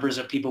 the numbers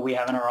of people we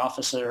have in our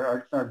office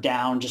are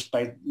down just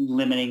by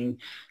limiting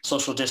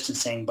social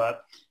distancing.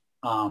 But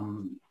I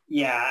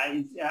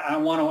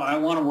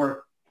want to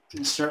work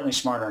certainly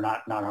smarter,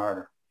 not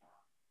harder.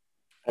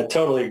 I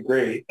totally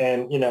agree.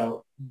 And,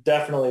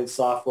 definitely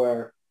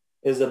software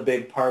is a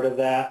big part of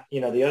that.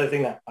 The other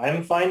thing that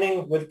I'm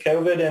finding with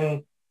COVID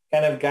and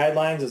kind of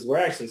guidelines is we're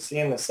actually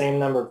seeing the same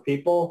number of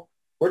people.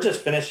 We're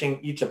just finishing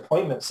each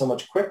appointment so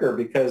much quicker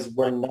because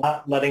we're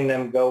not letting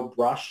them go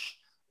brush.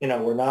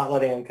 We're not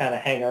letting them kind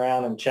of hang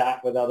around and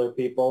chat with other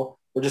people.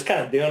 We're just kind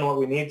of doing what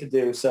we need to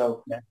do.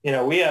 So,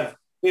 we have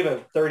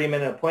a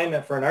 30-minute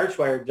appointment for an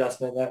archwire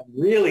adjustment that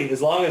really,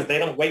 as long as they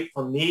don't wait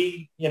for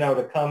me,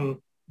 to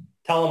come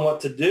tell them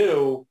what to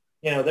do,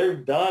 they're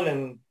done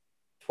in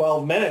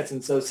 12 minutes.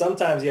 And so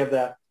sometimes you have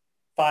that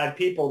 5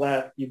 people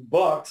that you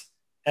booked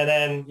and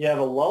then you have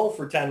a lull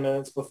for 10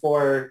 minutes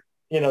before,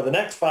 the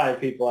next 5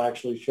 people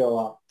actually show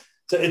up.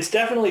 So it's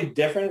definitely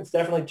different. It's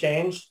definitely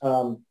changed.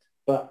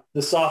 But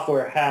the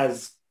software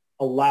has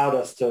allowed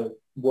us to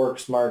work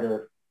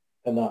smarter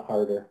and not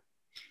harder.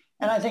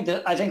 And I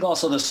think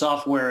also the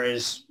software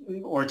is,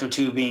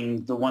 Ortho2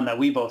 being the one that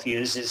we both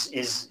use,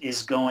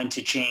 is going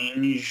to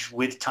change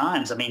with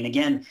times. I mean,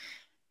 again,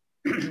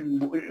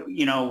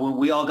 when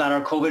we all got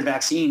our COVID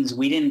vaccines,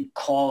 we didn't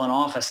call an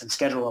office and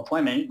schedule an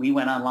appointment. We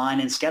went online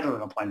and scheduled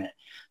an appointment.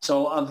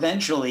 So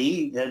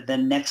eventually the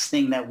next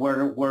thing that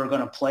we're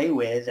going to play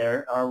with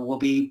will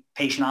be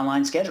patient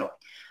online scheduling.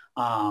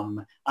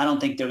 I don't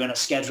think they're going to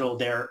schedule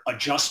their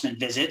adjustment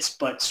visits,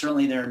 but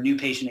certainly their new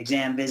patient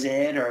exam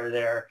visit or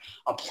their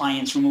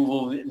appliance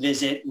removal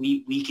visit,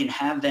 we can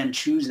have them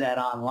choose that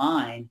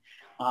online.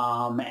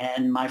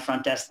 And my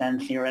front desk then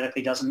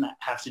theoretically doesn't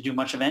have to do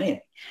much of anything.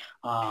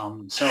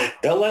 So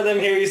don't let them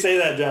hear you say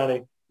that,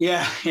 Johnny.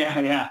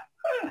 Yeah.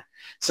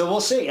 So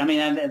we'll see. I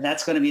mean,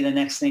 that's going to be the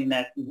next thing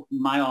that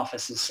my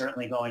office is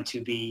certainly going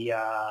to be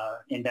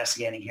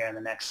investigating here in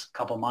the next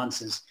couple of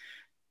months is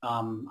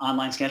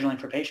online scheduling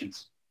for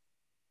patients.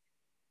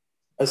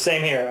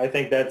 Same here. I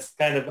think that's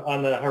kind of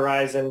on the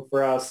horizon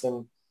for us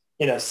and,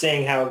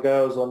 seeing how it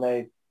goes when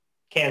they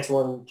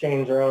cancel and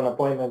change their own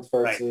appointments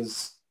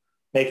versus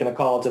making a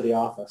call to the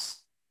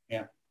office.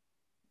 Yeah.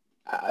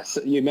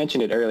 So you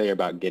mentioned it earlier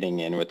about getting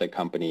in with a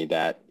company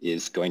that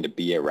is going to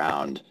be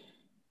around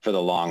for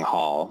the long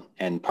haul.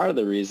 And part of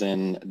the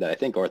reason that I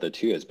think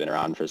Ortho2 has been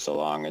around for so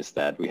long is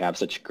that we have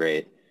such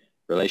great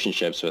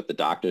relationships with the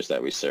doctors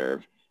that we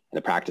serve and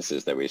the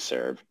practices that we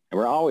serve. And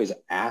we're always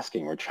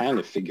asking, we're trying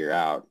to figure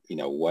out,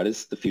 what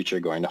is the future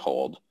going to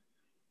hold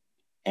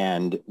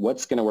and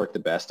what's going to work the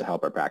best to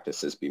help our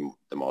practices be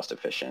the most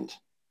efficient.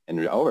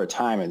 And over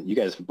time, and you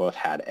guys have both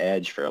had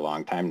Edge for a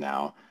long time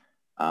now,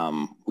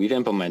 we've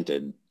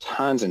implemented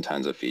tons and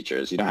tons of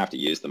features. You don't have to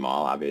use them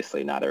all.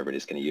 Obviously, not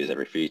everybody's going to use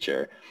every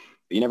feature.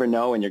 But you never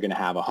know when you're going to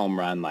have a home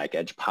run like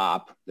Edge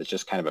Pop that's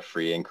just kind of a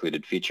free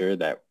included feature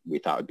that we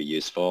thought would be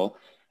useful.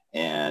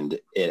 And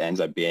it ends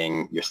up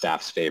being your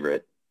staff's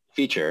favorite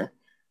feature.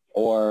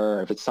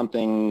 Or if it's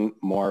something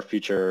more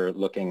future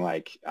looking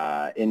like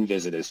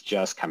InVisit is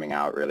just coming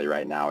out really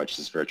right now, which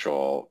is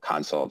virtual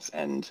consults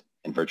and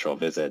virtual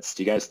visits.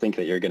 Do you guys think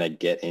that you're going to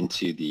get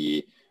into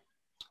the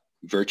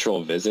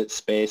virtual visit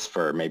space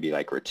for maybe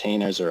like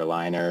retainers or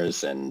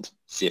aligners and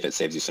see if it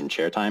saves you some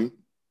chair time?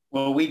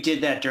 Well, we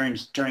did that during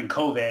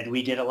COVID.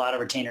 We did a lot of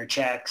retainer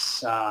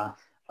checks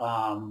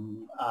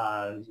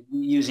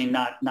using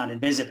not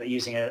InVisit, but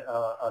using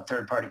a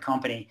third-party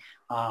company.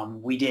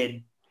 We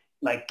did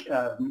like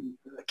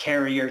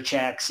carrier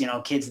checks,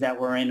 kids that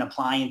were in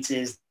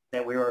appliances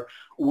that we were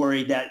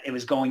worried that it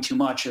was going too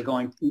much or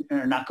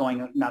not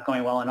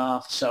going well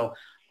enough. So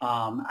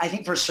I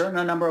think for a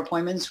certain number of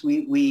appointments,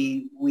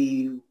 we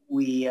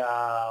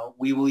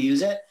will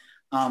use it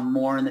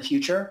more in the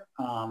future.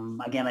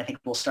 Again, I think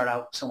we'll start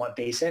out somewhat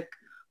basic,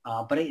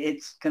 but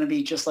it's going to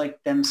be just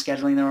like them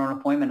scheduling their own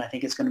appointment. I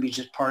think it's going to be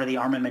just part of the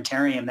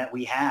armamentarium that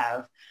we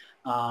have,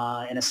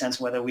 in a sense,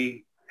 whether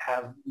we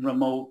have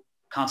remote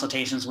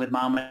consultations with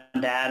mom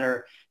and dad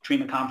or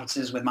treatment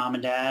conferences with mom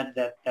and dad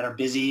that are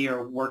busy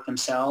or work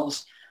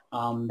themselves.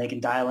 They can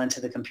dial into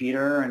the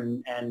computer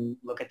and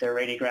look at their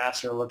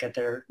radiographs or look at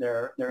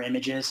their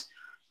images.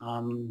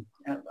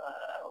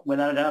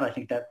 Without a doubt, I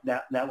think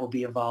that will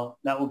be evolved.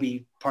 That will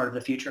be part of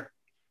the future.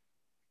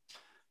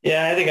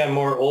 Yeah, I think I'm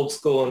more old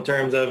school in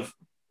terms of,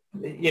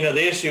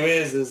 the issue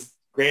is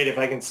great if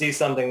I can see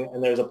something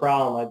and there's a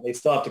problem, they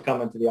still have to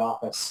come into the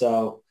office.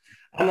 So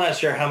I'm not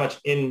sure how much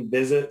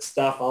in-visit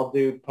stuff I'll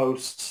do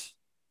post,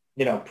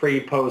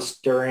 pre,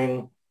 post,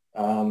 during.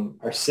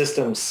 Our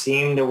systems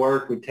seem to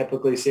work. We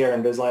typically see our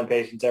Invisalign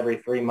patients every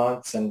 3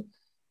 months, and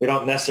we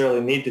don't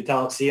necessarily need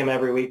to see them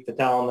every week to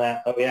tell them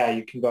that, oh yeah,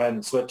 you can go ahead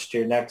and switch to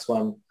your next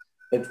one.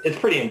 It's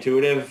pretty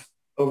intuitive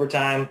over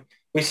time.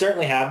 We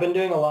certainly have been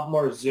doing a lot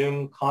more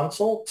Zoom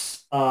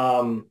consults,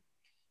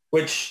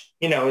 which,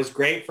 is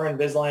great for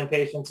Invisalign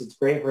patients. It's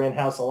great for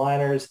in-house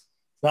aligners. It's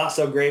not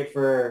so great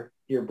for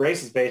your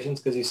braces patients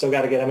because you still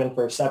got to get them in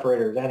for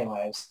separators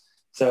anyways.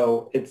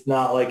 So it's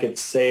not like it's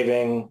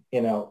saving,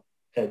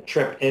 a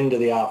trip into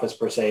the office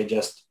per se,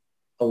 just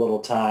a little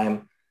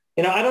time.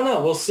 I don't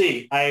know. We'll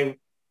see. I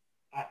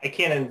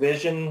can't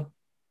envision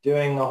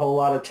doing a whole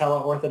lot of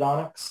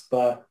teleorthodontics,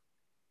 but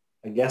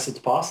I guess it's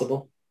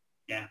possible.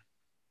 Yeah.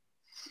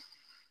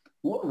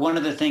 One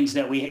of the things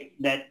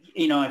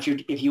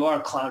if you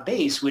are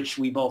cloud-based, which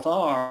we both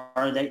are,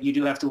 that you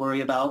do have to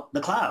worry about the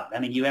cloud. I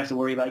mean, you have to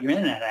worry about your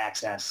internet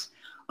access,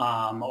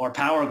 or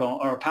power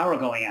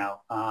going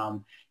out.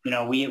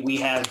 We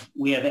have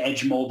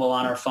Edge Mobile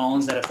on our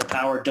phones that if the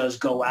power does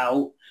go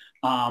out,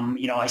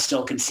 I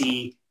still can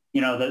see,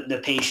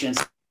 the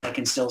patients. I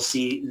can still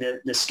see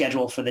the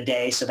schedule for the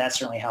day. So that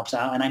certainly helps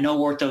out. And I know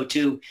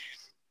Ortho2,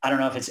 I don't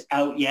know if it's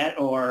out yet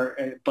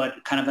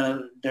but kind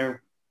of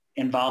they're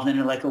involved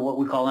in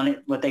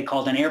what they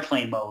called an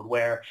airplane mode,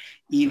 where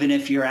even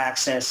if your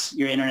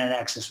internet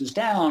access was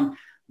down,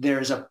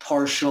 there's a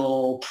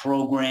partial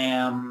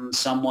program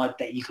somewhat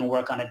that you can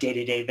work on a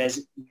day-to-day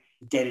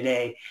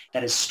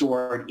that is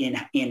stored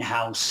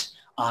in-house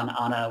on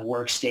a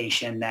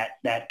workstation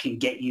that can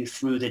get you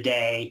through the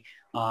day,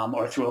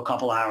 or through a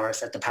couple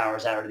hours that the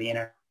power's out or the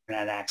internet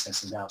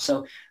access is out.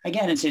 So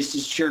again,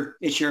 it's your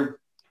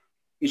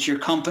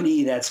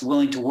company that's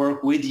willing to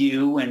work with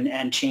you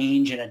and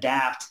change and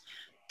adapt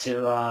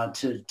to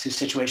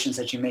situations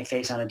that you may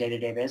face on a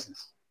day-to-day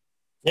basis.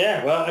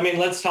 Yeah, well, I mean,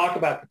 let's talk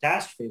about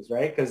catastrophes,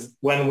 right? Because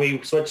when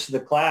we switched to the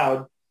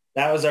cloud,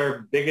 that was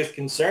our biggest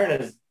concern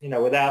is,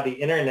 without the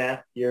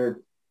internet,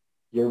 you're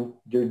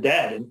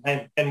dead.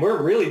 And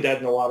we're really dead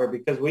in the water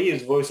because we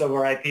use voice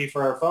over IP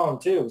for our phone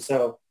too.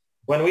 So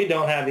when we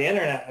don't have the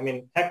internet, I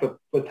mean, heck,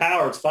 with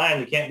power, it's fine.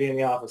 You can't be in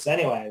the office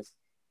anyways.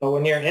 But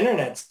when your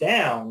internet's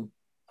down,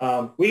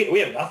 we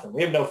have nothing.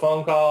 We have no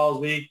phone calls.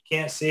 We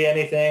can't see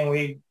anything.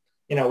 We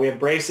have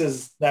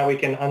braces that we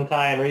can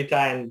untie and retie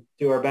and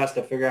do our best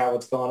to figure out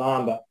what's going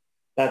on, but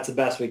that's the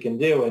best we can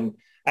do. And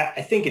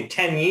I think in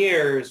 10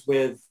 years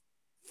with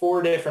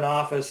 4 different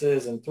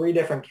offices and 3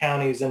 different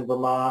counties in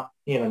Vermont,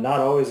 not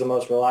always the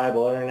most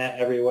reliable internet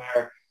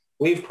everywhere,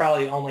 we've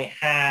probably only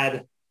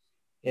had,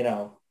 3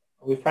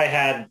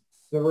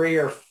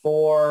 or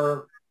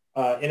 4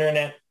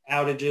 internet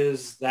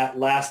outages that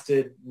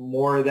lasted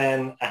more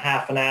than a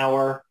half an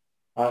hour.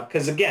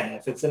 Because again,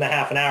 if it's in a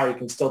half an hour, you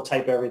can still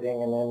type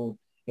everything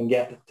and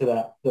get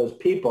to those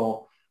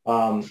people.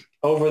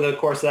 Over the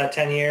course of that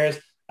 10 years,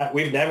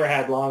 we've never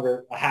had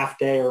longer, a half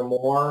day or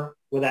more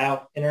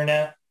without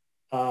internet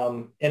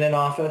in an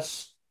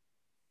office.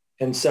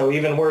 And so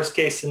even worst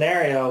case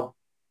scenario,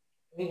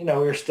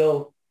 we're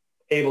still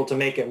able to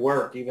make it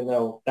work, even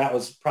though that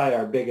was probably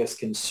our biggest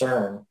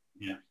concern.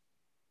 Yeah.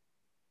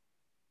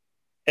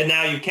 And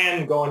now you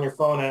can go on your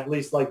phone, and at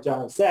least like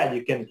John said,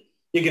 you can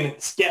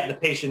get the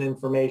patient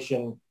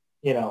information,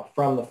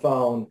 from the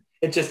phone.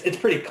 It's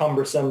pretty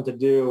cumbersome to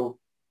do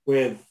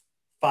with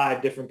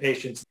 5 different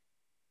patients.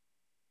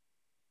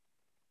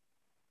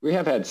 We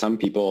have had some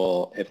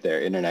people, if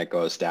their internet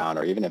goes down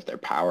or even if their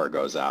power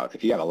goes out,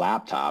 if you have a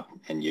laptop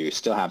and you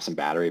still have some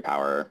battery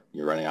power,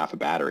 you're running off a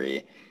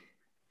battery,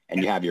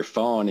 and you have your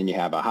phone and you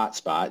have a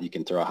hotspot, you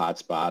can throw a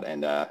hotspot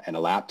and a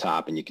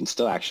laptop, and you can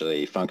still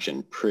actually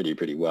function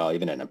pretty well,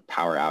 even in a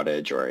power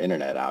outage or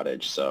internet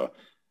outage. So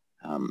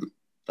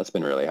that's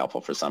been really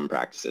helpful for some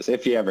practices,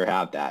 if you ever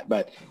have that.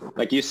 But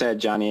like you said,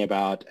 Johnny,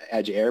 about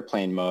Edge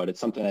airplane mode, it's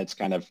something that's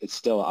it's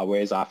still a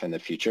ways off in the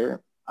future,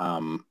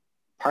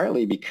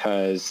 partly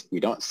because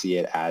we don't see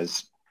it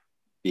as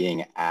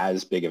being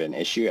as big of an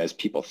issue as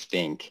people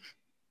think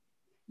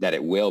that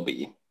it will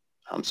be.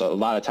 So a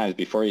lot of times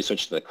before you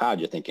switch to the cloud,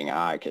 you're thinking,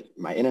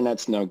 my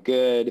internet's no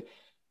good.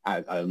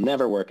 I'll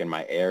never work in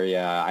my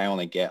area. I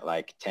only get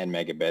like 10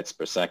 megabits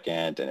per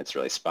second, and it's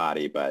really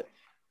spotty. But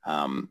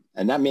and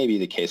that may be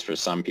the case for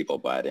some people,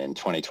 but in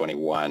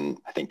 2021,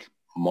 I think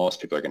most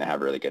people are going to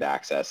have really good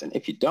access. And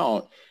if you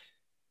don't,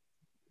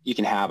 you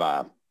can have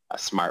a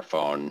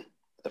smartphone,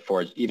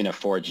 even a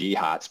 4G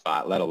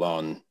hotspot, let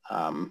alone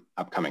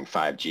upcoming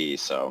 5G.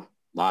 So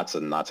lots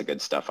and lots of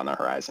good stuff on the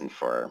horizon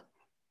for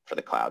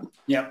the cloud.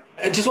 Yeah.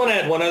 I just want to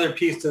add one other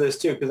piece to this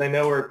too, because I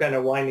know we're kind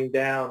of winding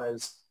down.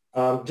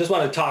 Just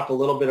want to talk a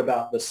little bit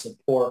about the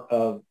support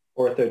of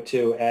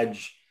Ortho2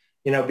 Edge.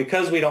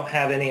 Because we don't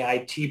have any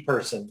IT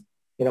person,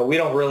 we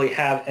don't really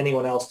have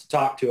anyone else to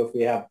talk to if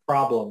we have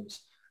problems.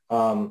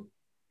 And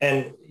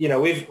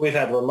we've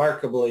had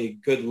remarkably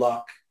good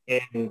luck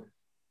in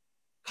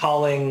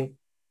calling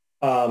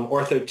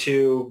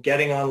Ortho2,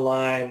 getting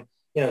online.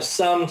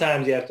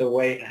 Sometimes you have to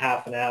wait a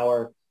half an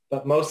hour,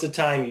 but most of the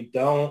time you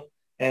don't.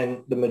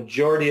 And the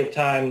majority of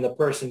time, the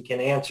person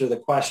can answer the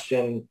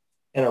question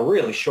in a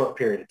really short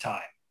period of time.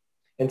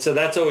 And so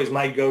that's always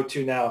my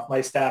go-to now. If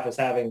my staff is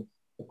having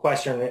a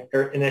question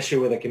or an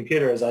issue with a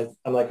computer,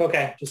 I'm like,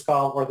 okay, just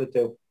call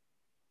Ortho2.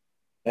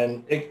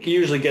 And it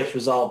usually gets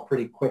resolved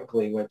pretty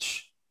quickly,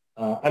 which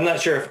I'm not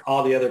sure if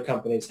all the other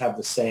companies have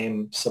the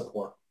same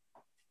support.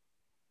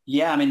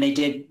 Yeah, I mean, they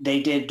did.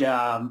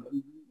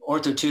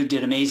 Ortho2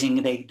 did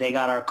amazing. They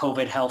got our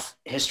COVID health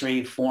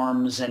history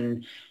forms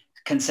and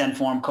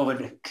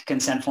COVID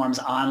consent forms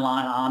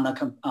online on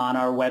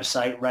our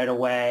website right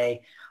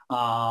away.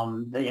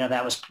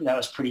 That was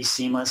pretty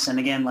seamless. And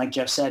again, like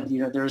Jeff said,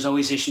 there's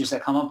always issues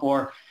that come up,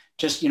 or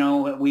just,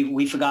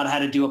 we forgot how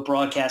to do a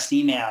broadcast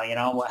email.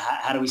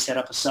 How do we set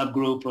up a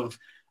subgroup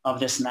of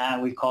this and that?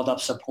 We called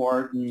up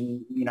support,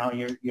 and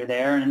you're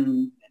there,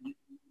 and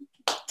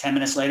 10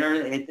 minutes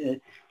later,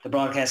 the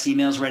broadcast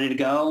email is ready to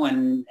go,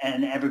 and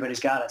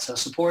everybody's got it. So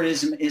support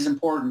is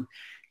important,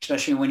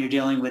 especially when you're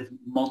dealing with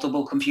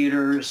multiple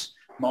computers,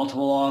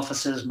 multiple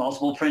offices,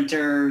 multiple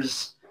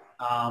printers,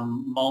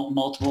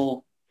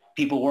 multiple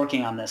people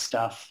working on this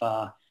stuff.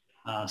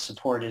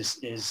 Support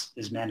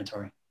is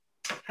mandatory.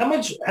 How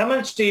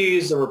much do you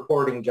use the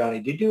reporting, Johnny?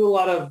 Do you do a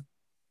lot of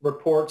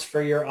reports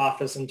for your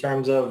office in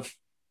terms of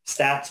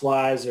stats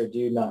wise, or do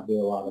you not do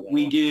a lot of that?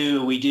 We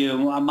do.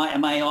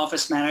 My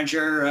office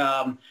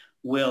manager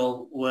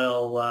will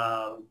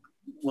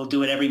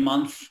do it every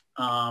month.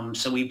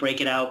 So we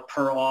break it out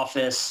per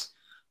office.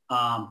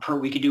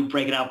 Break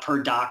it out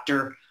per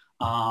doctor.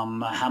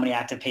 How many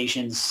active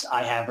patients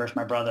I have versus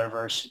my brother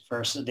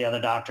versus the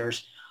other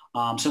doctors.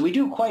 So we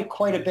do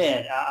quite a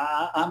bit.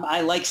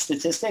 I like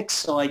statistics,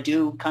 so I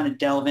do kind of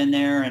delve in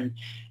there, and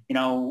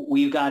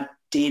we've got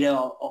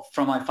data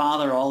from my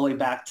father all the way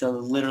back to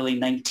literally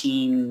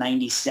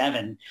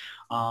 1997.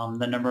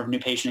 The number of new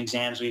patient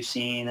exams we've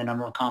seen, the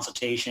number of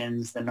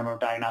consultations, the number of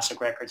diagnostic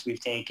records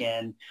we've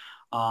taken.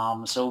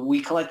 So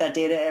we collect that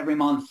data every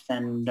month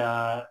and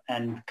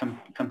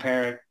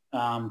compare it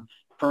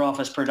per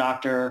office, per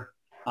doctor,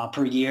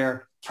 per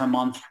year, per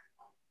month.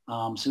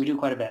 So we do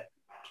quite a bit.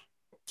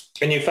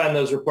 And you find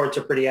those reports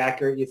are pretty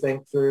accurate, you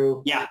think,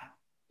 through? Yeah.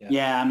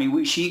 I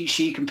mean,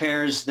 she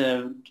compares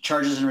the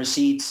charges and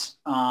receipts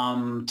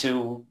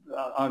to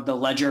the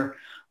ledger,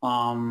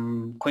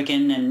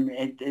 Quicken, and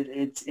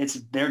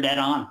they're dead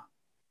on.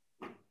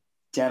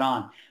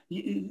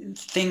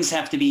 Things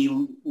have to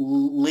be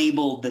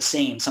labeled the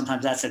same.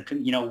 Sometimes that's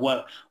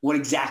what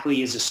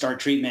exactly is a start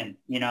treatment?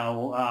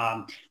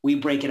 We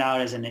break it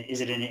out as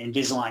is it an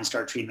Invisalign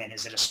start treatment?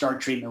 Is it a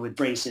start treatment with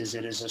braces?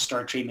 It is a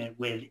start treatment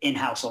with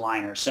in-house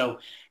aligners. So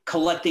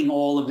collecting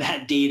all of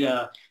that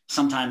data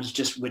sometimes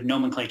just with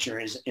nomenclature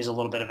is a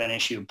little bit of an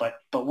issue. But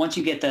once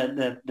you get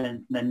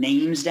the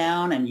names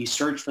down and you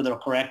search for the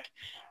correct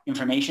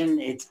information,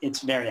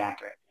 it's very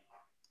accurate.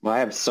 Well, I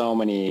have so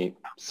many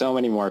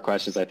more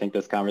questions. I think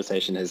this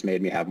conversation has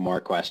made me have more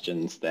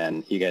questions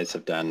than you guys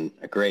have done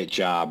a great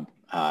job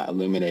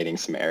illuminating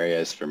some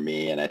areas for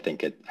me, and I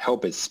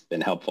hope it's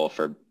been helpful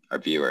for our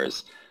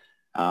viewers.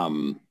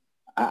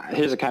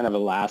 Here's a kind of a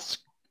last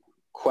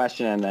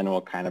question, and then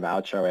we'll kind of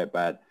outro it,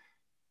 but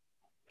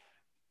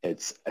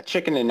it's a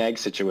chicken and egg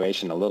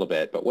situation a little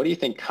bit, but what do you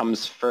think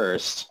comes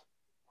first,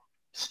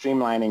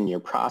 streamlining your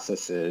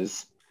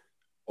processes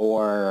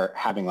or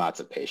having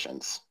lots of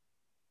patients?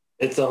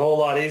 It's a whole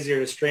lot easier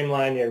to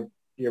streamline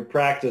your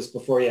practice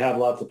before you have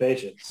lots of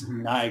patients.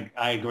 I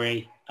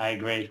agree.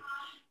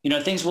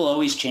 Things will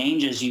always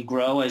change as you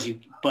grow,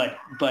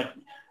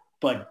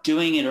 but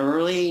doing it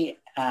early,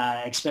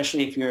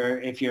 especially if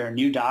you're a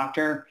new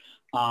doctor,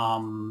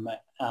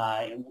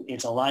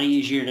 it's a lot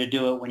easier to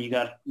do it when you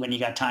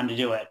got time to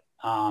do it.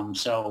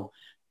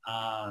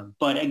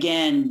 But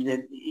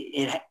again,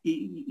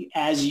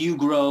 as you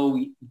grow,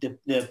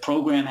 the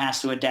program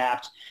has to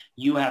adapt.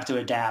 You have to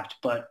adapt,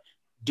 but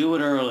do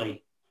it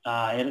early.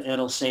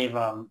 It'll save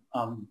a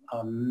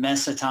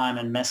mess of time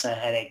and mess of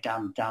headache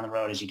down the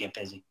road as you get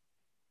busy.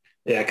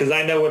 Yeah, because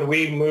I know when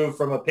we moved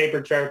from a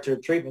paper chart to a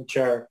treatment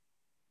chart,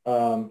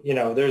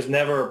 there's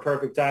never a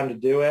perfect time to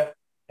do it.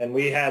 And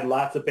we had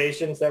lots of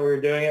patients that we were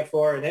doing it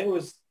for. And it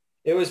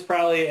was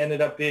probably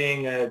ended up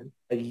being a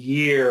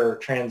year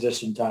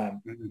transition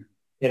time,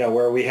 mm-hmm.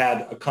 Where we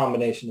had a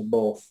combination of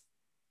both.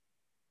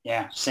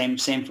 Yeah, same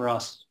for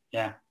us.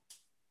 Yeah.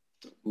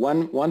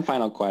 One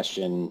final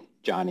question,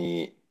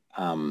 Johnny.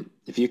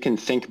 If you can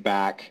think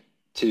back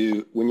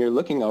to when you're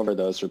looking over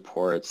those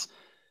reports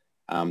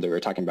that we were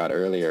talking about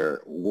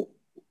earlier,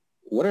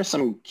 what are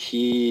some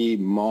key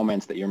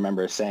moments that you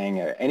remember saying,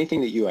 or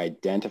anything that you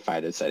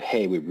identified that said,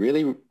 hey, we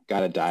really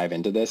got to dive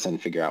into this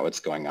and figure out what's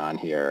going on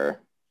here?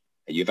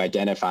 You've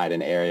identified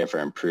an area for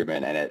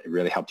improvement and it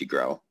really helped you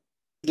grow.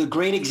 The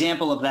great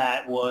example of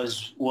that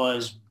was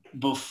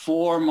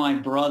before my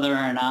brother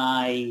and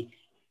I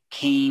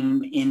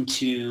came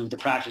into the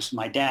practice with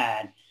my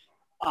dad.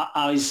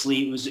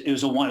 Obviously, it was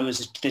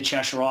the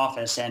Cheshire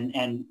office,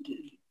 and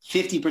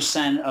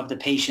 50% of the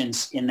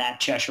patients in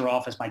that Cheshire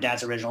office, my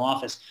dad's original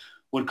office,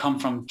 would come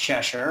from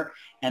Cheshire,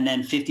 and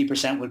then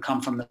 50% would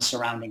come from the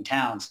surrounding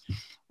towns.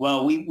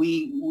 Well,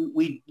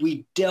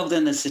 we delved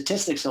in the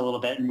statistics a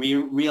little bit, and we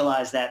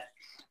realized that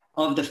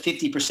of the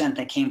 50%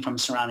 that came from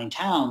surrounding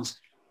towns,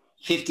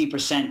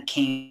 50%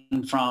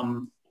 came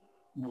from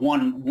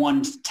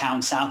one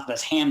town south of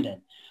us,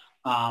 Hamden.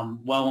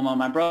 Well, when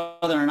my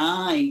brother and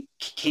I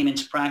came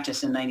into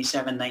practice in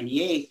 97,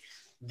 98,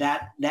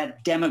 that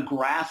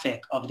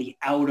demographic of the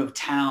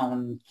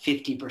out-of-town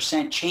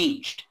 50%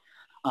 changed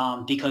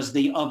because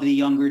of the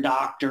younger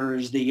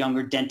doctors, the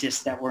younger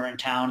dentists that were in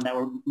town, that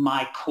were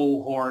my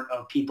cohort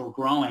of people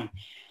growing.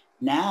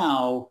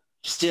 Now,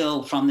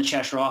 still from the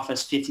Cheshire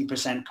office,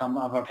 50%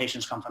 of our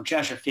patients come from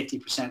Cheshire,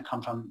 50%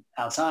 come from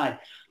outside.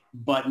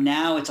 But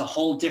now it's a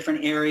whole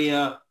different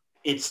area.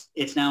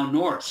 It's now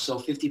north, so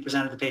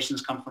 50% of the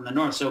patients come from the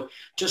north. So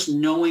just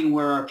knowing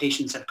where our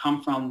patients have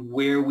come from,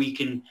 where we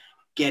can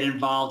get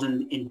involved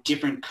in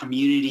different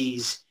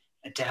communities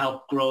to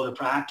help grow the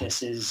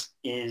practice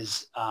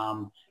was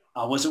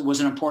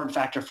an important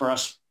factor for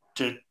us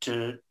to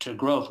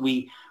growth.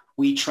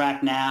 We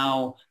track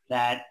now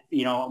that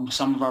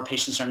some of our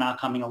patients are now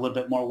coming a little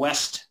bit more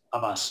west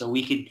of us, so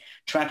we could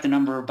track the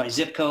number by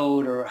zip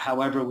code or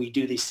however we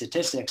do these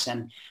statistics,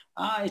 and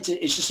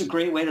it's just a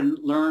great way to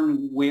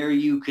learn where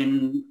your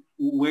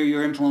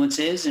influence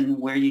is and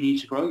where you need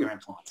to grow your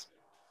influence.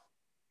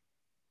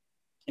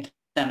 If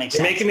that makes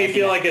sense. You're making me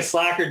feel like a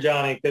slacker,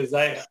 Johnny, because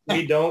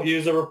we don't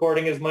use the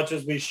reporting as much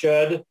as we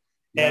should.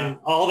 Yeah. And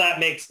all that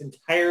makes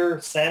entire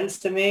sense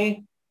to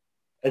me.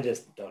 I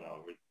just don't know.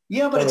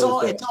 Yeah, but it's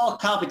all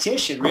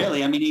competition,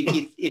 really. I mean,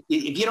 if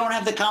you don't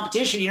have the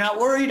competition, you're not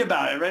worried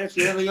about it, right? If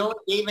you're the only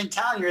game in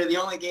town, you're the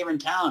only game in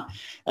town.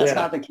 That's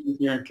not the case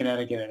here in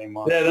Connecticut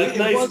anymore. Yeah, that's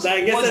nice.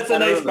 I guess that's a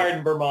nice part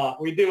in Vermont.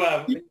 We do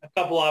have a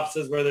couple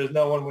offices where there's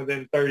no one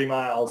within 30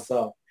 miles.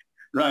 So.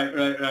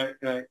 Right.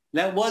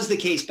 That was the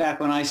case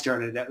back when I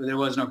started. There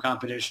was no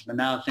competition, but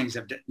now things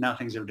are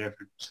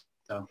different.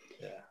 So.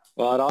 Yeah.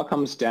 Well, it all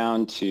comes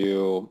down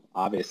to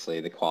obviously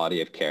the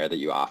quality of care that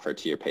you offer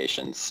to your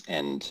patients,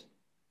 and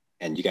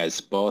you guys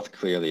both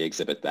clearly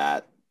exhibit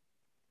that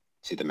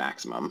to the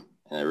maximum.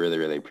 And I really,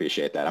 really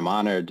appreciate that. I'm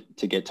honored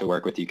to get to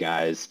work with you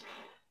guys.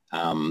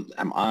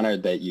 I'm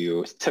honored that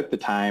you took the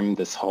time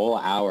this whole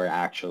hour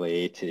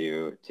actually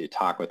to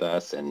talk with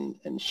us and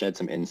shed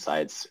some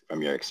insights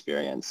from your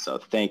experience. So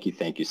thank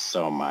you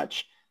so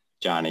much,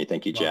 Johnny.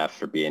 Thank you, Jeff,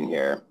 for being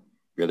here.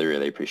 Really,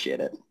 really appreciate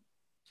it.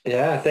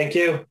 Yeah, thank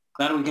you.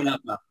 Glad we can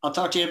help. I'll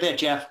talk to you in a bit,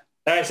 Jeff.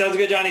 All right, sounds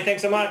good, Johnny.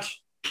 Thanks so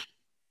much.